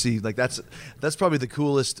can just see, like, that's probably the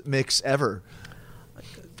coolest mix ever.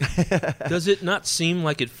 Does it not seem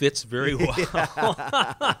like it fits very well?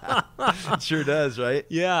 It sure does, right?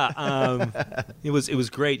 Yeah. It was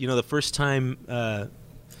great. You know, the first time I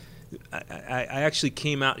actually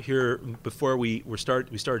came out here before we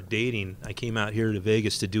started dating. I came out here to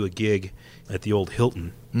Vegas to do a gig at the old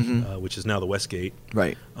Hilton, which is now the Westgate.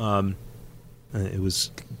 Right. It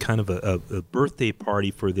was kind of a birthday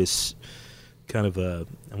party for this kind of I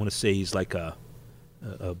want to say he's like a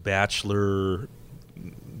bachelor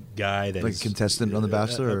guy that's like a contestant on The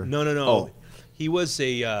Bachelor? Or? No. Oh. He was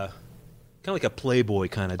a kind of like a playboy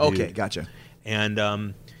kind of dude. Okay, gotcha.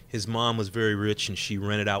 And his mom was very rich, and she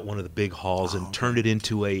rented out one of the big halls and turned it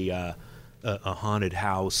into a haunted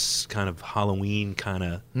house, kind of Halloween kind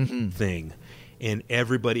of thing. And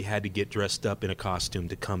everybody had to get dressed up in a costume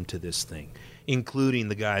to come to this thing, including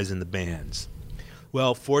the guys in the bands.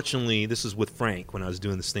 Well, fortunately, this is with Frank, when I was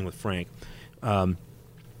doing this thing with Frank.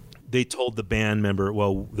 They told the band member,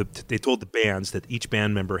 they told the bands that each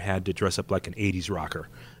band member had to dress up like an 80s rocker.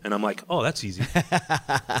 And I'm like, oh, that's easy. So,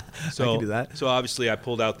 I can do that. So obviously I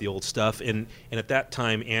pulled out the old stuff. And at that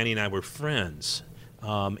time, Annie and I were friends.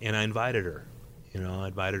 And I invited her. You know, I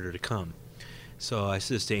invited her to come. So I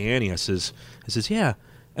says to Annie, I says, yeah.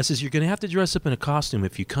 I says, you're going to have to dress up in a costume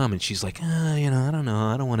if you come. And she's like, you know, I don't know.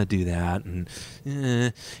 I don't want to do that. And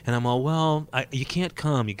I'm all, well, you can't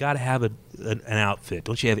come. You got to have an outfit.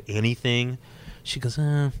 Don't you have anything? She goes,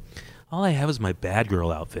 all I have is my bad girl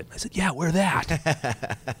outfit. I said, yeah, wear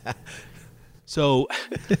that. So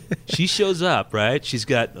she shows up, right? She's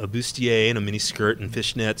got a bustier and a mini skirt and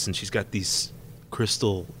fishnets, and she's got these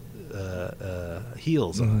crystal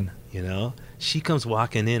heels on, you know? She comes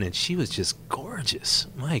walking in, and she was just gorgeous.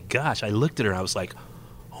 My gosh, I looked at her, and I was like,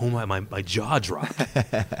 oh, my jaw dropped.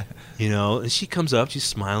 You know, and she comes up, she's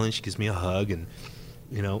smiling, she gives me a hug, and,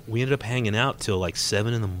 you know, we ended up hanging out till like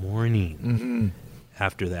 7 a.m.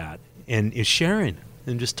 After that. And is sharing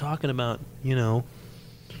and just talking about, you know,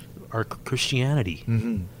 our Christianity.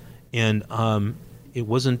 And it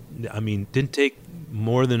wasn't, I mean, didn't take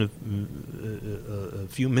more than a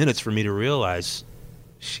few minutes for me to realize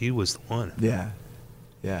she was the one. Yeah.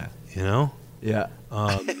 You know? Yeah.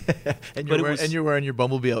 And you're wearing your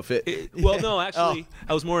Bumblebee outfit. Well, no, actually,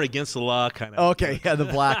 I was more against the law kind of. Okay, yeah, the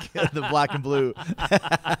black and blue.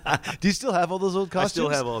 Do you still have all those old costumes? I still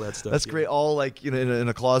have all that stuff. That's great. All, like, you know, in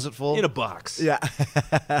a closet full. In a box. Yeah.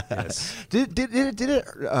 Yes. Did it?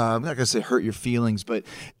 I'm not gonna say hurt your feelings, but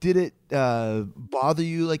did it bother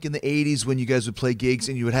you, like in the '80s when you guys would play gigs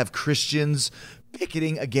and you would have Christians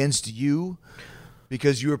picketing against you?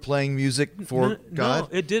 because you were playing music for God?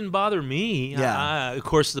 No, it didn't bother me. Yeah. Of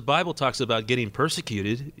course, the Bible talks about getting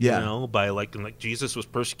persecuted. Yeah. You know, by like Jesus was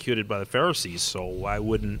persecuted by the Pharisees. So why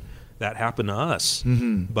wouldn't that happen to us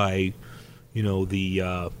by,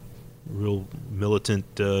 the real militant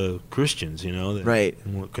Christians? Right.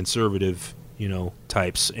 Conservative,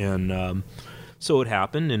 types, and so it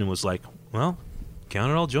happened, and it was like, well, count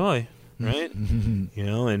it all joy, right?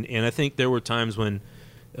 And I think there were times when.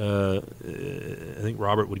 I think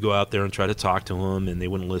Robert would go out there and try to talk to him, and they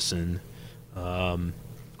wouldn't listen.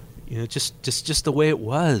 Just the way it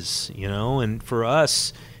was, And for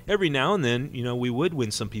us, every now and then, we would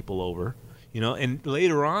win some people over, And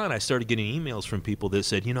later on, I started getting emails from people that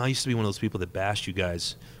said, I used to be one of those people that bashed you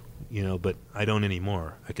guys, but I don't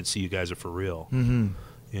anymore. I could see you guys are for real,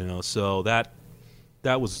 So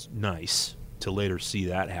that was nice to later see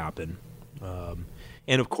that happen,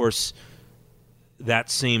 and of course.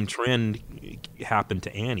 That same trend happened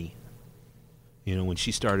to Annie, when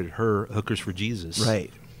she started her Hookers for Jesus.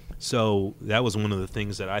 Right. So that was one of the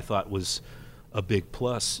things that I thought was a big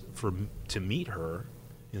plus to meet her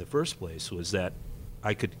in the first place, was that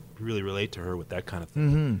I could really relate to her with that kind of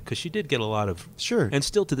thing. Because she did get a lot of... Sure. And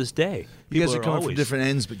still to this day. You guys are coming from different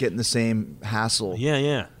ends, but getting the same hassle.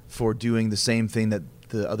 Yeah. For doing the same thing that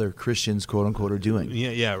the other Christians, quote unquote, are doing.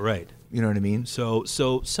 Yeah, right. You know what I mean? So it's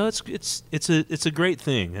a great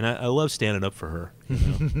thing, and I love standing up for her.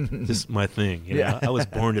 Just my thing. Yeah. I was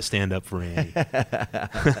born to stand up for Annie.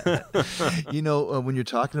 When you're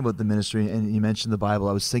talking about the ministry and you mentioned the Bible,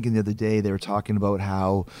 I was thinking the other day they were talking about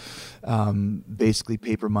how basically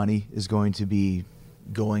paper money is going to be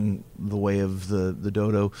going the way of the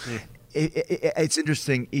dodo. It's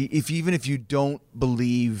interesting. Even if you don't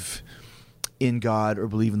believe in God or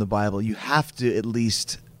believe in the Bible, you have to at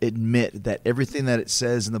least admit that everything that it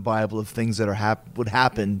says in the Bible of things that would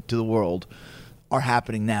happen to the world are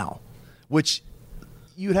happening now, which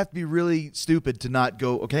you'd have to be really stupid to not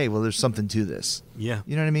go, okay, well, there's something to this. Yeah.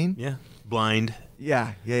 You know what I mean? Yeah. Blind.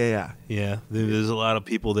 Yeah. Yeah. There's a lot of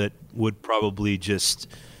people that would probably just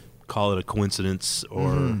call it a coincidence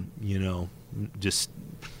or, just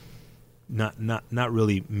not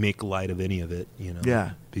really make light of any of it,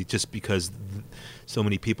 Yeah. Just because so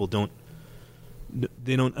many people don't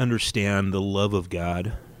understand the love of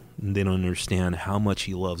God, and they don't understand how much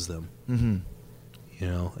He loves them.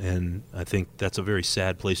 And I think that's a very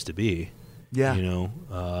sad place to be. Yeah.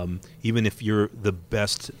 Even if you're the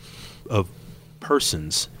best of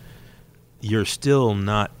persons, you're still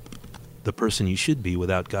not the person you should be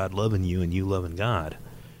without God loving you and you loving God.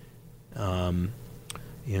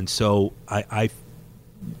 And so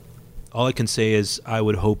all I can say is I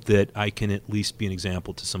would hope that I can at least be an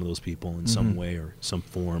example to some of those people in some way or some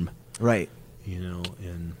form. Right.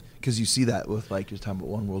 And because you see that with, like, you're talking about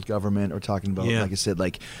one world government or talking about, Yeah. like I said,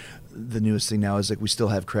 like the newest thing now is like we still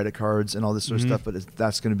have credit cards and all this sort of stuff, but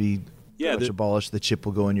that's going to be pretty much abolished. The chip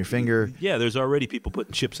will go in your finger. Yeah, there's already people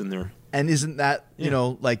putting chips in there. And isn't that,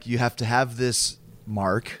 Yeah. like you have to have this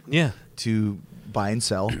mark Yeah. to buy and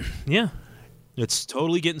sell. Yeah. It's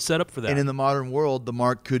totally getting set up for that. And in the modern world, the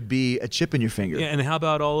mark could be a chip in your finger. Yeah, and how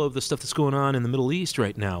about all of the stuff that's going on in the Middle East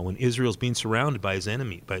right now when Israel's being surrounded by its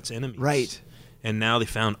enemies? Right. And now they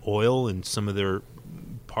found oil in some of their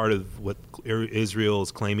part of what Israel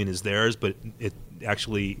is claiming is theirs, but it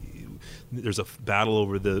actually there's a battle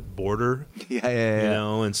over the border.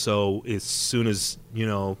 Yeah. And so as soon as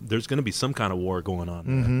there's going to be some kind of war going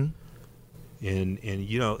on there. And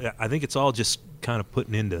I think it's all just kind of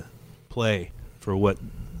putting into play for what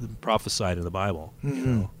prophesied in the Bible.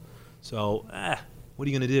 So what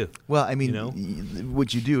are you going to do? Well, I mean,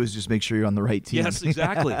 what you do is just make sure you're on the right team. Yes,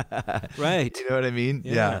 exactly. Right. You know what I mean?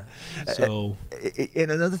 Yeah. So, and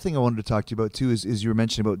another thing I wanted to talk to you about too is you were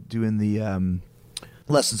mentioning about doing the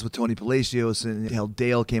lessons with Tony Palacios and how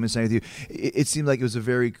Dale came and sang with you. It seemed like it was a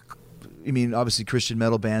very, obviously Christian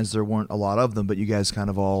metal bands, there weren't a lot of them, but you guys kind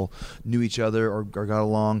of all knew each other or got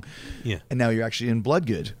along. Yeah. And now you're actually in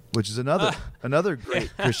Bloodgood, which is another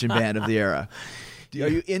great Christian band of the era. Are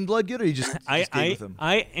you in Bloodgood, or you just stay with them?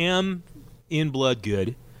 I am in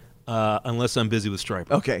Bloodgood, unless I'm busy with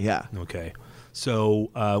Striper. Okay, yeah. Okay. So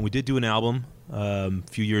we did do an album a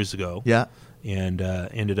few years ago. Yeah. And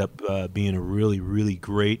ended up being a really, really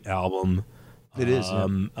great album. It is.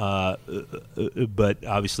 But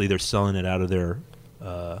obviously they're selling it out of their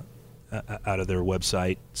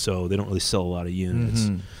website, so they don't really sell a lot of units.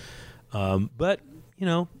 But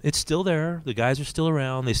it's still there. The guys are still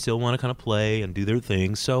around. They still want to kind of play and do their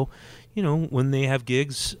thing. So, when they have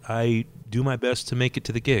gigs, I do my best to make it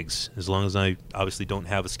to the gigs, as long as I obviously don't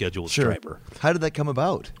have a schedule with Striper. How did that come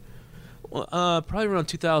about? Well, probably around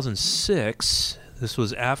 2006, This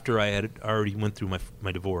was after I had already went through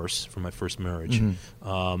my divorce from my first marriage.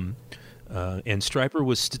 And Stryper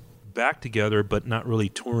was back together, but not really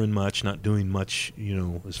touring much, not doing much,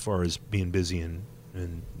 as far as being busy and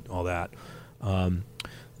all that.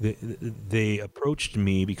 They approached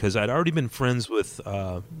me because I'd already been friends with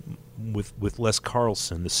Les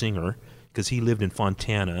Carlson, the singer, because he lived in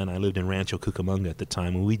Fontana and I lived in Rancho Cucamonga at the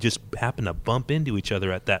time, and we just happened to bump into each other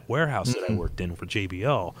at that warehouse that I worked in for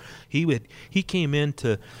JBL. He came in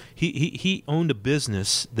to he owned a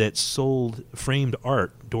business that sold framed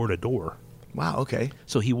art door to door. Wow. Okay.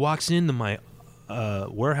 So he walks into my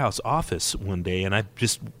warehouse office one day, and I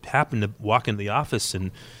just happened to walk into the office,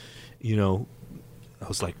 and I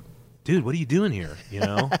was like, dude, what are you doing here?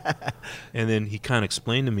 And then he kind of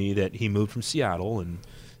explained to me that he moved from Seattle and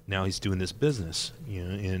now he's doing this business,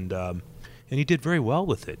 and he did very well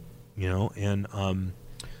with it, and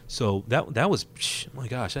so that was, my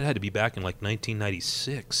gosh, that had to be back in like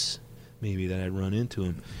 1996, maybe, that I'd run into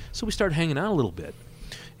him. So we started hanging out a little bit,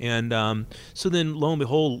 and so then lo and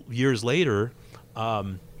behold, years later,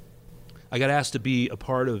 I got asked to be a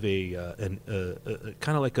part of a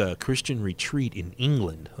kind of like a Christian retreat in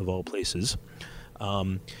England, of all places,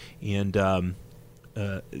 and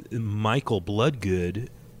Michael Bloodgood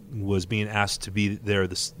was being asked to be there.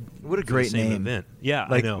 What a great same name! Event. Yeah,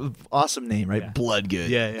 like, I know. Awesome name, right? Yeah. Bloodgood.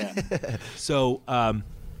 Yeah. So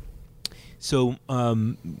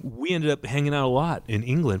we ended up hanging out a lot in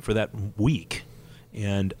England for that week,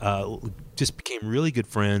 and just became really good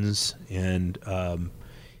friends. And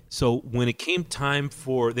so when it came time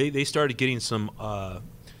for they started getting some.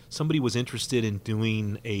 Somebody was interested in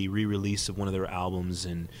doing a re-release of one of their albums,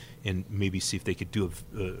 and maybe see if they could do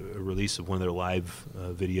a release of one of their live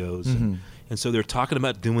videos. And so they're talking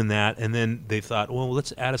about doing that, and then they thought, well,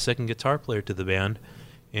 let's add a second guitar player to the band.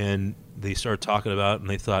 And they started talking about it, and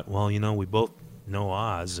they thought, well, we both know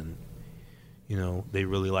Oz, and they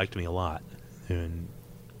really liked me a lot. And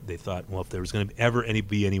they thought, well, if there was going to ever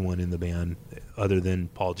be anyone in the band other than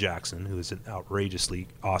Paul Jackson, who is an outrageously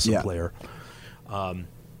awesome player,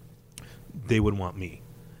 they would want me.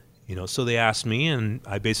 So they asked me, and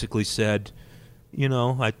I basically said,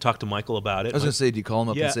 I talked to Michael about it. I was going to say, do you call him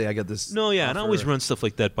up and say, I got this? No, yeah, offer? and I always run stuff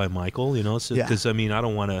like that by Michael, because I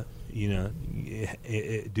don't want to,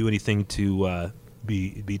 do anything to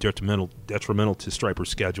be detrimental to Stryper's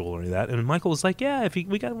schedule or any of that. And Michael was like, yeah,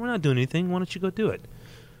 we're not doing anything, why don't you go do it?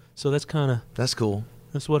 So that's cool.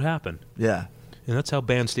 That's what happened. Yeah. And that's how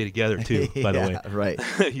bands stay together, too, by the way. Right.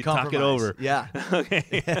 You talk it over. Yeah.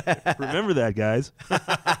 Okay. Remember that, guys.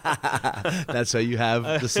 That's how you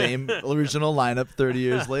have the same original lineup 30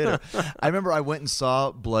 years later. I remember I went and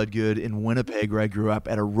saw Bloodgood in Winnipeg, where I grew up,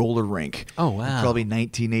 at a roller rink. Oh, wow. Probably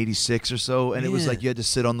 1986 or so. And it was like you had to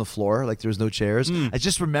sit on the floor, like there was no chairs. I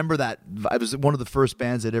just remember that. I was one of the first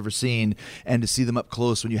bands I'd ever seen, and to see them up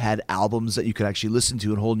close when you had albums that you could actually listen to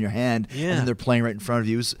and hold in your hand, and then they're playing right in front of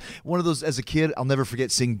you. It was one of those, as a kid, I'll never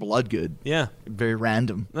forget seeing Bloodgood. Yeah. Very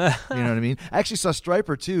random. You know what I mean? I actually saw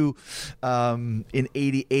Stryper, too, in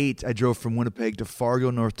 88. I drove from Winnipeg to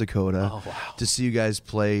Fargo, North Dakota to see you guys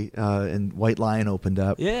play, and White Lion opened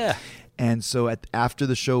up. Yeah. And so after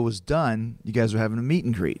the show was done, you guys were having a meet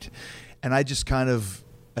and greet. And I just kind of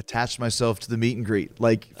attached myself to the meet and greet.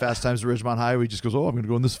 Like Fast Times at Ridgemont High, where he just goes, I'm going to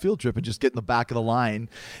go on this field trip, and just get in the back of the line.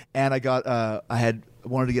 And I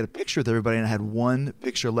wanted to get a picture with everybody, and I had one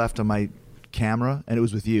picture left on my camera, and it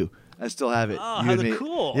was with you. I still have it. Oh, how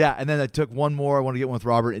cool. Yeah, and then I took one more. I wanted to get one with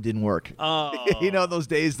Robert. It didn't work. Oh. Those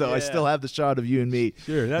days, though, I still have the shot of you and me.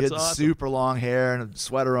 Sure, that's you had awesome. Super long hair and a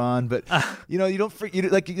sweater on, but you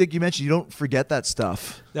don't like you mentioned, you don't forget that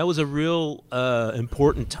stuff. That was a real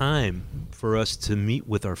important time for us to meet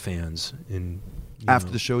with our fans.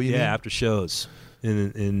 After the show, you mean? After shows.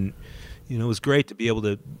 And it was great to be able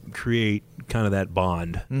to create kind of that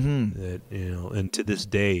bond that, and to this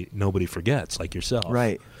day, nobody forgets, like yourself.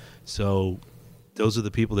 Right. So those are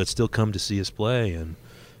the people that still come to see us play, and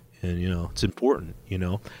it's important.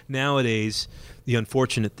 Nowadays, the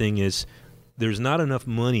unfortunate thing is there's not enough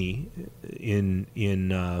money in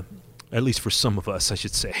at least for some of us, I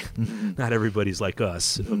should say. Not everybody's like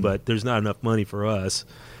us, but there's not enough money for us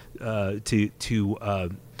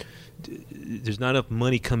there's not enough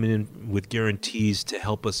money coming in with guarantees to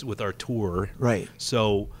help us with our tour. Right.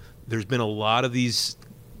 So there's been a lot of these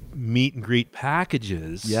meet and greet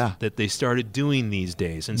packages that they started doing these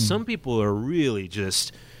days. And some people are really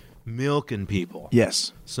just milking people.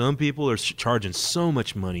 Yes. Some people are charging so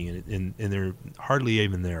much money, and they're hardly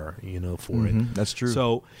even there, for it. That's true.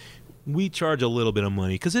 So we charge a little bit of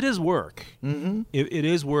money because it is work. It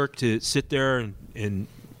is work to sit there and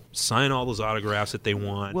sign all those autographs that they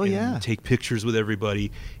want. Well, and yeah. take pictures with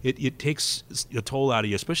everybody. It takes a toll out of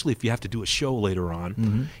you, especially if you have to do a show later on.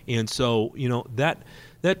 Mm-hmm. And so,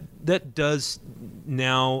 that does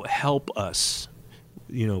now help us,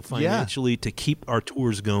 financially to keep our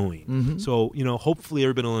tours going. Mm-hmm. So, hopefully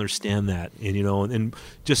everybody will understand that. And, and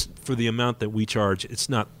just for the amount that we charge, it's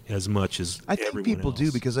not as much as I think everyone people else.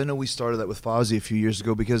 do, because I know we started that with Fozzy a few years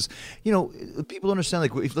ago, because, people understand,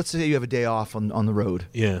 like, if, let's say you have a day off on the road.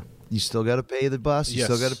 Yeah. You still got to pay the bus. You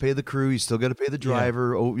still Yes. got to pay the crew. You still got to pay the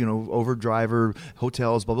driver. Over driver,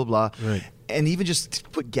 hotels, blah blah blah. Right. And even just to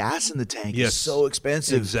put gas in the tank Yes. is so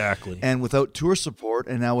expensive. Exactly. And without tour support,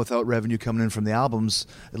 and now without revenue coming in from the albums,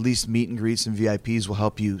 at least meet and greets and VIPs will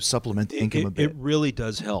help you supplement the income a bit. It really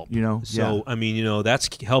does help. yeah. So I mean, that's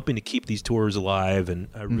helping to keep these tours alive, and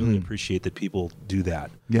I really appreciate that people do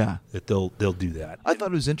that. Yeah. That they'll do that. I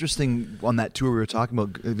thought it was interesting on that tour we were talking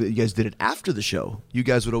about. You guys did it after the show. You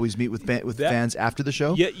guys would always meet with fans after the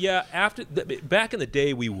show. Yeah. Back in the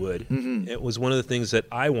day, we would. It was one of the things that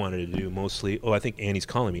I wanted to do mostly. Oh, I think Annie's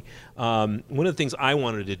calling me. One of the things I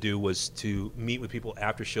wanted to do was to meet with people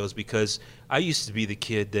after shows, because I used to be the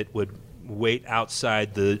kid that would wait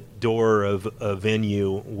outside the door of a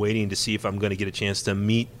venue, waiting to see if I'm going to get a chance to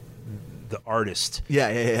meet the artist. Yeah.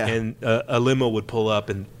 And a limo would pull up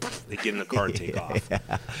and they get in the car and take off.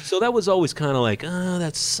 So that was always kind of like,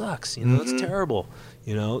 that sucks. That's terrible.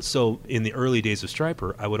 So in the early days of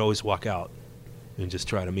Stryper, I would always walk out and just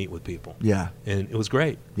try to meet with people. Yeah. And it was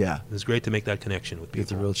great. Yeah. It was great to make that connection with people.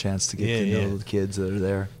 Get the real chance to get to know the kids that are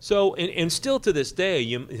there. So, and still to this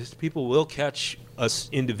day, people will catch us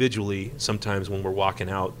individually sometimes when we're walking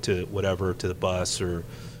out to whatever, to the bus or,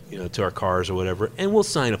 to our cars or whatever, and we'll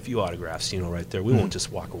sign a few autographs, right there. We won't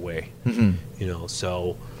just walk away,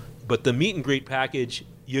 so, but the meet and greet package,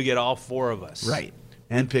 you get all four of us. Right.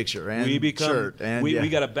 And picture and We become, shirt. And we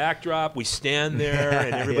got a backdrop, we stand there,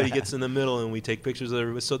 and everybody gets in the middle, and we take pictures of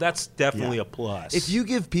everybody. So that's definitely a plus. If you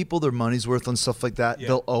give people their money's worth on stuff like that,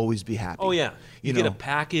 they'll always be happy. Oh, yeah. You get a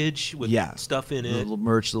package with stuff in it. Little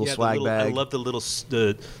merch, little swag bag. I love the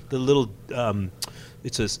little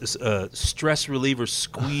it's a stress reliever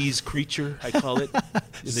squeeze creature, I call it.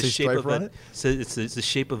 In the shape of it's the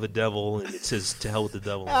shape of a devil, and it says "to hell with the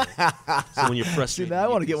devil." On it. So when you're frustrated, See, now I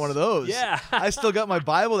want to get one of those. Yeah. I still got my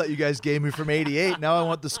Bible that you guys gave me from '88. Now I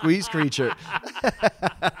want the squeeze creature.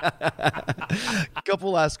 Couple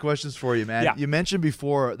last questions for you, man. Yeah. You mentioned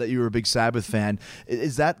before that you were a big Sabbath fan.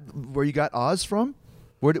 Is that where you got Oz from?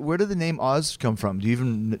 Where did the name Oz come from? Do you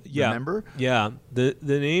even remember? Yeah. The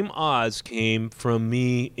name Oz came from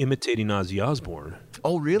me imitating Ozzy Osbourne.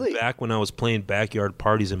 Oh, really? Back when I was playing backyard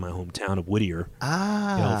parties in my hometown of Whittier,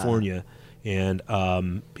 California, and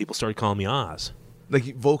people started calling me Oz.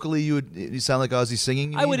 Like vocally, you sound like Ozzy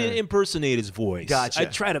singing? I would impersonate his voice. Gotcha.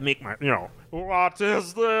 I'd try to make my, what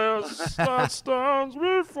is this that stands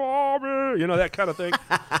before me? That kind of thing.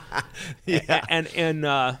 Yeah.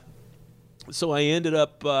 And so I ended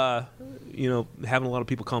up, having a lot of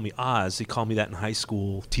people call me Oz. They called me that in high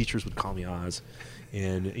school. Teachers would call me Oz.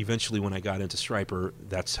 And eventually when I got into Stryper,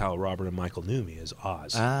 that's how Robert and Michael knew me, as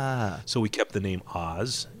Oz. So we kept the name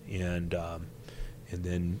Oz, and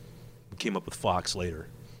then we came up with Fox later.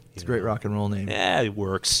 It's a great rock and roll name. Yeah, it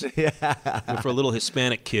works. For a little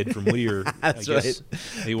Hispanic kid from Whittier, I guess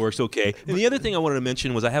it works okay. And the other thing I wanted to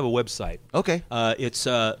mention was I have a website. Okay. It's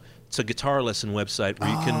a guitar lesson website where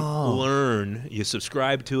you can learn. You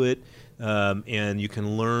subscribe to it, and you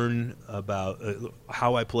can learn about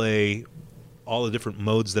how I play, all the different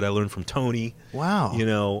modes that I learned from Tony. Wow.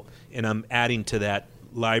 And I'm adding to that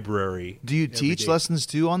library. Do you teach lessons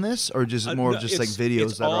too on this, or just more just like videos?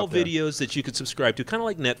 It's that are all up there? videos that you could subscribe to, kind of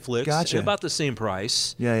like Netflix. Gotcha. About the same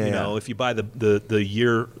price. Yeah. If you buy the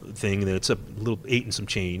year thing, then it's a little $8 and some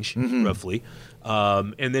change, roughly.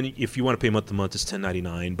 And then if you want to pay month to month, it's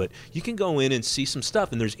 $10.99. But you can go in and see some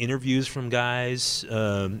stuff, and there's interviews from guys.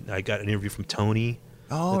 I got an interview from Tony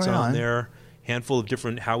that's right on there. Handful of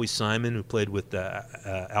different Howie Simon, who played with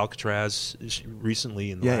Alcatraz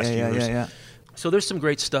recently in the last years. Yeah. So there's some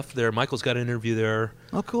great stuff there. Michael's got an interview there.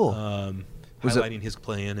 Oh, cool. Highlighting his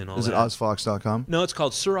playing and all that. Is it OzFox.com? No, it's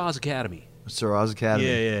called Sir Oz Academy. Sir Oz Academy.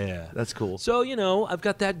 Yeah. That's cool. So, I've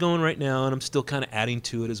got that going right now, and I'm still kind of adding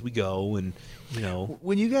to it as we go. And,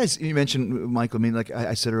 When you mentioned, Michael, I mean, like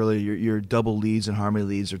I said earlier, your double leads and harmony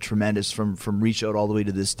leads are tremendous from Reach Out all the way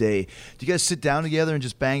to this day. Do you guys sit down together and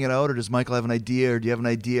just bang it out, or does Michael have an idea, or do you have an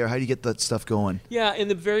idea, or how do you get that stuff going? Yeah, in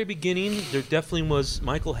the very beginning, there definitely was,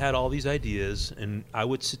 Michael had all these ideas, and I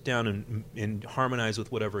would sit down and harmonize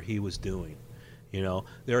with whatever he was doing. You know,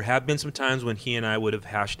 there have been some times when he and I would have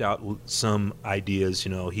hashed out some ideas.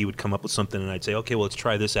 You know, he would come up with something, and I'd say, "Okay, well, let's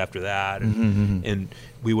try this after that," and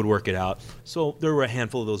we would work it out. So there were a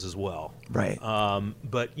handful of those as well. Right.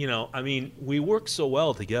 But you know, I mean, we work so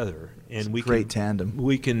well together, and we great can, tandem.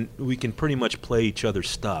 We can pretty much play each other's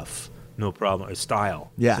stuff. No problem.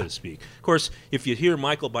 Style, Yeah. so to speak. Of course, if you hear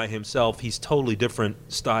Michael by himself, he's totally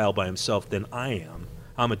different style by himself than I am.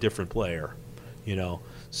 I'm a different player, you know.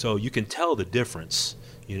 So you can tell the difference,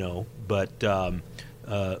 you know. But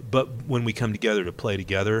when we come together to play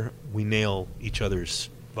together, we nail each other's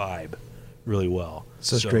vibe really well.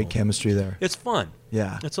 Such great chemistry there. It's fun.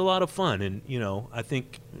 Yeah. It's a lot of fun, and you know, I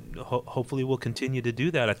think hopefully we'll continue to do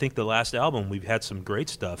that. I think the last album we've had some great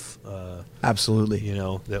stuff. Absolutely. You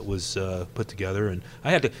know, that was put together, and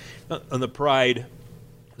I had to on the Pride,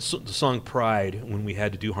 the song Pride, when we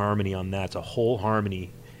had to do harmony on that, it's a whole harmony,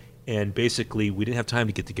 and basically we didn't have time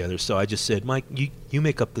to get together, so I just said, Mike, you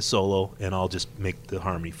make up the solo, and I'll just make the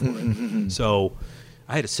harmony for it. So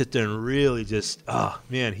I had to sit there and really just,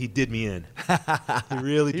 man, he did me in. He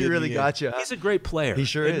really did. He really me got in. you. He's a great player. He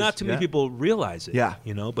sure and is. Not too many people realize it. Yeah.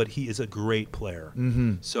 You know, but he is a great player.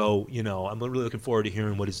 So you know, I'm really looking forward to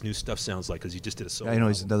hearing what his new stuff sounds like, because he just did a solo. I know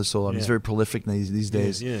he's album. another solo. Yeah. He's very prolific these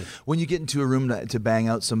days. Yeah. When you get into a room to bang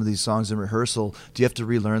out some of these songs in rehearsal, do you have to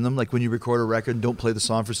relearn them? Like when you record a record and don't play the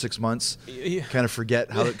song for 6 months, Yeah. kind of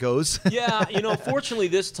forget how it goes? Yeah, you know, fortunately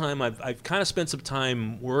this time I've kind of spent some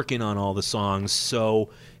time working on all the songs. So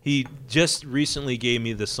he just recently gave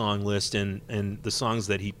me the song list, and the songs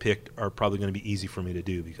that he picked are probably going to be easy for me to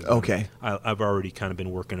do, because Okay. I've already kind of been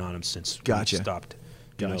working on them since Gotcha. we stopped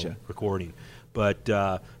you know, Gotcha. recording. But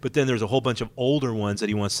then there's a whole bunch of older ones that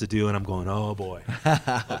he wants to do, and I'm going, oh boy,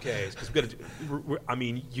 okay, because I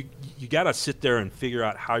mean, you got to sit there and figure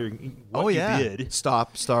out how you did.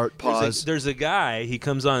 Stop, start, pause. There's a guy. He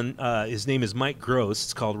comes on. His name is Mike Gross.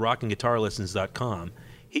 It's called rockandguitarlessons.com.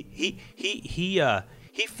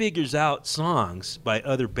 He figures out songs by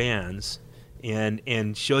other bands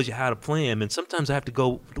and shows you how to play them. And sometimes I have to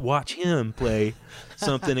go watch him play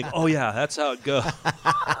something. And, oh yeah, that's how it goes.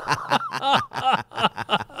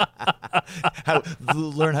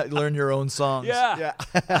 Learn your own songs. Yeah.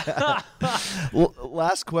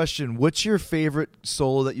 Last question. What's your favorite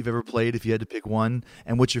solo that you've ever played, if you had to pick one?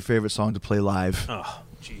 And what's your favorite song to play live? Oh,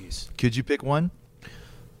 jeez. Could you pick one?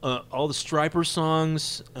 All the Stryper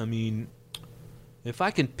songs. I mean, if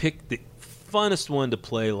I can pick the funnest one to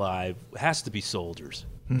play live, it has to be Soldiers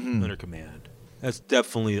Under Command. That's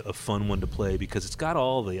definitely a fun one to play because it's got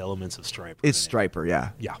all the elements of Stryper. It's in it. Stryper, yeah.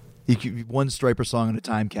 Yeah. One Stryper song in a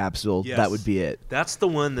time capsule, Yes. that would be it. That's the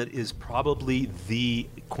one that is probably the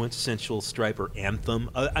quintessential Stryper anthem.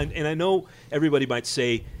 And I know everybody might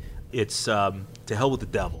say it's To Hell with the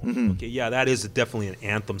Devil. Okay, yeah, that is definitely an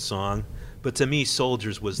anthem song. But to me,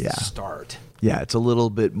 Soldiers was the start. Yeah, it's a little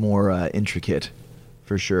bit more intricate,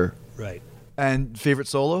 for sure. Right. And favorite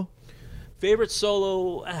solo? Favorite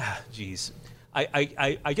solo? Geez.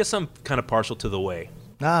 I guess I'm kind of partial to The Way.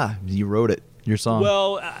 You wrote it. Your song.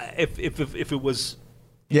 Well, if it was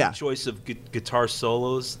a choice of guitar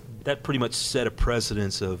solos, that pretty much set a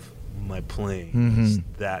precedence of my playing. was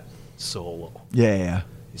that solo. Yeah.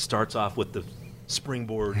 It starts off with the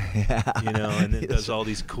springboard, you know, and then does all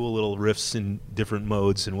these cool little riffs in different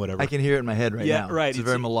modes and whatever. I can hear it in my head right now. Yeah, right. It's a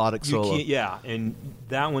very melodic solo. Yeah, and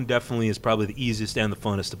that one definitely is probably the easiest and the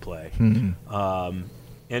funnest to play.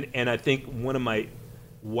 And I think one of my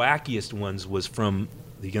wackiest ones was from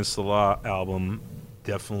the Against the Law album.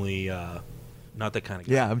 Definitely Not That Kind of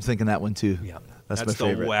Guy. Yeah, I'm thinking that one too. Yeah. That's my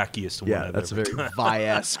favorite. The wackiest one. Yeah, I've that's ever very done.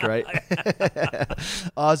 Vi-esque, right?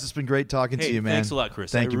 Oz, it's been great talking to you, man. Thanks a lot,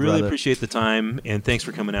 Chris. Thank I you, really brother. appreciate the time, and thanks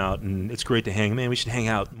for coming out. And it's great to hang. Man, we should hang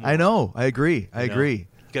out more. I know. I agree. I You know? agree.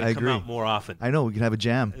 Got I to come agree. out more often. I know. We can have a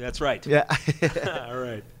jam. That's right. Yeah. All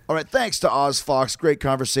right. All right, thanks to Oz Fox. Great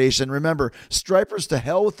conversation. Remember, Stryper's To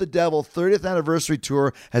Hell with the Devil 30th Anniversary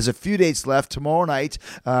Tour has a few dates left. Tomorrow night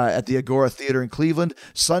at the Agora Theater in Cleveland,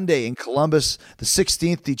 Sunday in Columbus, the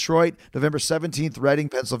 16th, Detroit, November 17th, Reading,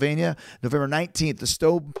 Pennsylvania, November 19th, the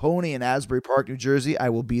Stone Pony in Asbury Park, New Jersey. I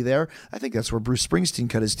will be there. I think that's where Bruce Springsteen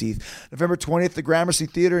cut his teeth. November 20th, the Gramercy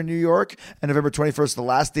Theater in New York, and November 21st, the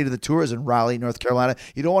last date of the tour is in Raleigh, North Carolina.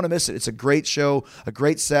 You don't want to miss it. It's a great show, a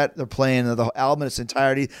great set. They're playing the album in its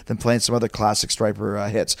entirety. than playing some other classic Striper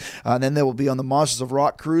hits. And then they will be on the Monsters of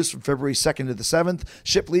Rock cruise from February 2nd to the 7th.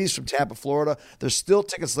 Ship leaves from Tampa, Florida. There's still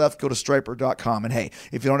tickets left. Go to Striper.com. And hey,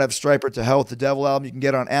 if you don't have Striper, To Hell with the Devil album, you can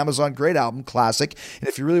get it on Amazon. Great album, classic. And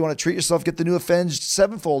if you really want to treat yourself, get the new Avenged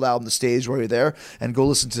Sevenfold album, The Stage, while you're there, and go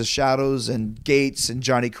listen to Shadows and Gates and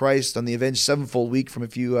Johnny Christ on the Avenged Sevenfold week from a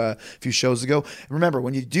few shows ago. And remember,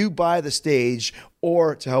 when you do buy The Stage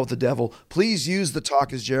or To Hell with the Devil, please use the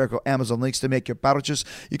Talk is Jericho Amazon links to make your purchase.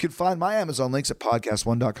 You can find my Amazon links at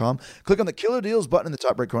podcast1.com. Click on the Killer Deals button in the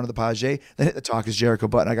top right corner of the page, then hit the Talk is Jericho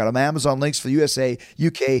button. I got my Amazon links for USA,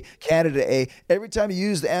 UK, Canada A. Every time you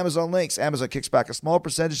use the Amazon links, Amazon kicks back a small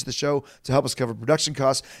percentage of the show to help us cover production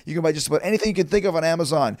costs. You can buy just about anything you can think of on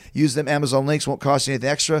Amazon. Use them Amazon links, won't cost you anything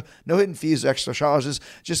extra. No hidden fees or extra charges.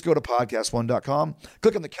 Just go to podcast1.com.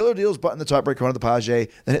 Click on the Killer Deals button in the top right corner of the page, then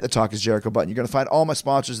hit the Talk is Jericho button. You're going to find all my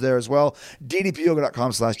sponsors there as well.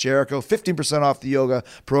 ddpyoga.com/Jericho. 15% off the yoga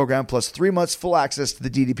program plus 3 months full access to the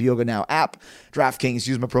DDP Yoga Now app. DraftKings,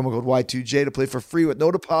 use my promo code Y2J to play for free with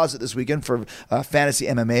no deposit this weekend for fantasy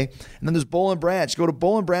MMA. And then there's Boll & Branch. Go to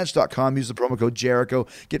bollandbranch.com. Use the promo code Jericho.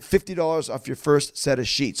 Get $50 off your first set of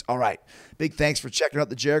sheets. All right. Big thanks for checking out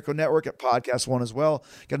the Jericho Network at Podcast One as well.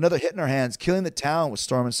 Got another hit in our hands, Killing the Town with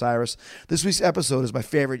Storm and Cyrus. This week's episode is my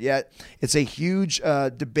favorite yet. It's a huge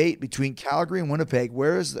debate between Calgary and Winnipeg.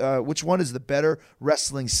 Which one is the better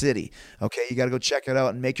wrestling city? Okay, you got to go check it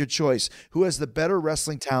out and make your choice. Who has the better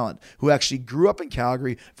wrestling talent? Who actually grew up in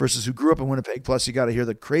Calgary versus who grew up in Winnipeg? Plus, you got to hear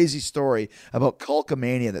the crazy story about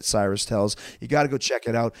Culkamania that Cyrus tells. You got to go check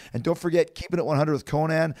it out. And don't forget, Keeping It 100 with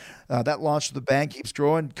Conan. That launched with the bang keeps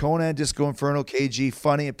growing. Conan, Disco Inferno, KG,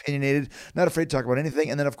 funny, opinionated, not afraid to talk about anything.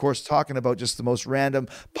 And then, of course, talking about just the most random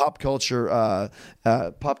pop culture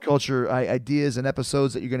ideas and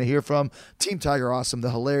episodes that you're going to hear from Team Tiger Awesome,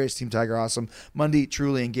 the hilarious Team Tiger Awesome. Monday,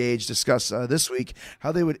 Truly Engaged, discuss this week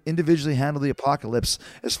how they would individually handle the apocalypse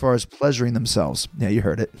as far as pleasuring themselves. Yeah, you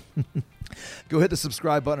heard it. Go hit the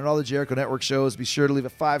subscribe button on all the Jericho Network shows. Be sure to leave a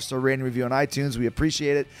 5-star rating review on iTunes. We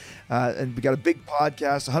appreciate it. And we got a big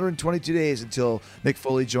podcast, 122 days until Mick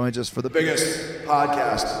Foley joins us for the biggest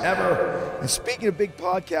podcast ever. And speaking of big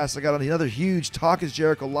podcasts, I got another huge Talk is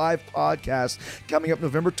Jericho live podcast coming up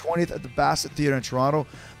November 20th at the Bassett Theatre in Toronto.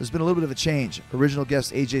 There's been a little bit of a change. Original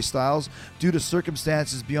guest AJ Styles, due to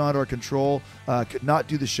circumstances beyond our control, could not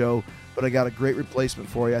do the show. But I got a great replacement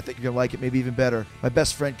for you. I think you're going to like it, maybe even better. My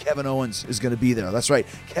best friend Kevin Owens is going to be there. That's right.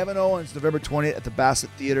 Kevin Owens, November 20th at the Bassett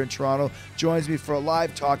Theatre in Toronto, joins me for a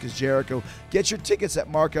live Talk is Jericho. Get your tickets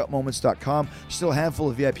at markoutmoments.com. Still a handful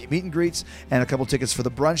of VIP meet and greets and a couple tickets for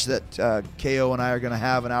the brunch that KO and I are going to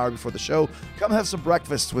have an hour before the show. Come have some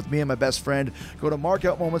breakfast with me and my best friend. Go to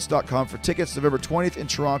markoutmoments.com for tickets November 20th in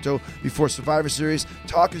Toronto before Survivor Series.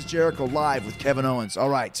 Talk is Jericho live with Kevin Owens. All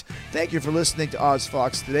right. Thank you for listening to Oz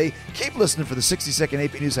Fox today. Keep listening for the 60-second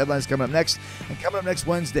AP News headlines coming up next. And coming up next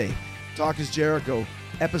Wednesday, Talk is Jericho,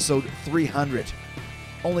 episode 300.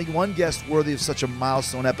 Only one guest worthy of such a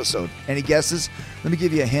milestone episode. Any guesses? Let me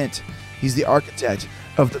give you a hint. He's the architect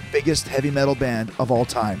of the biggest heavy metal band of all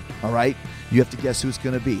time. All right? You have to guess who it's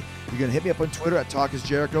going to be. You're going to hit me up on Twitter at Talk is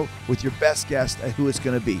Jericho with your best guess at who it's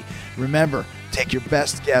going to be. Remember, take your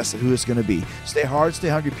best guess at who it's going to be. Stay hard, stay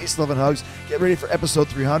hungry, peace, love, and hugs. Get ready for episode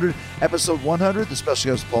 300. Episode 100, the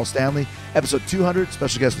special guest with Paul Stanley. Episode 200,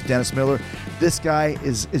 special guest with Dennis Miller. This guy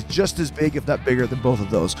is just as big, if not bigger, than both of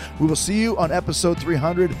those. We will see you on episode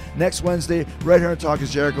 300 next Wednesday, right here on Talk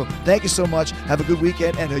is Jericho. Thank you so much. Have a good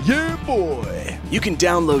weekend, and yeah, boy! You can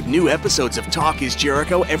download new episodes of Talk is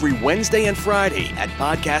Jericho every Wednesday and Friday at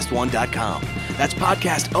podcastone.com. That's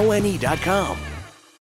podcastone.com.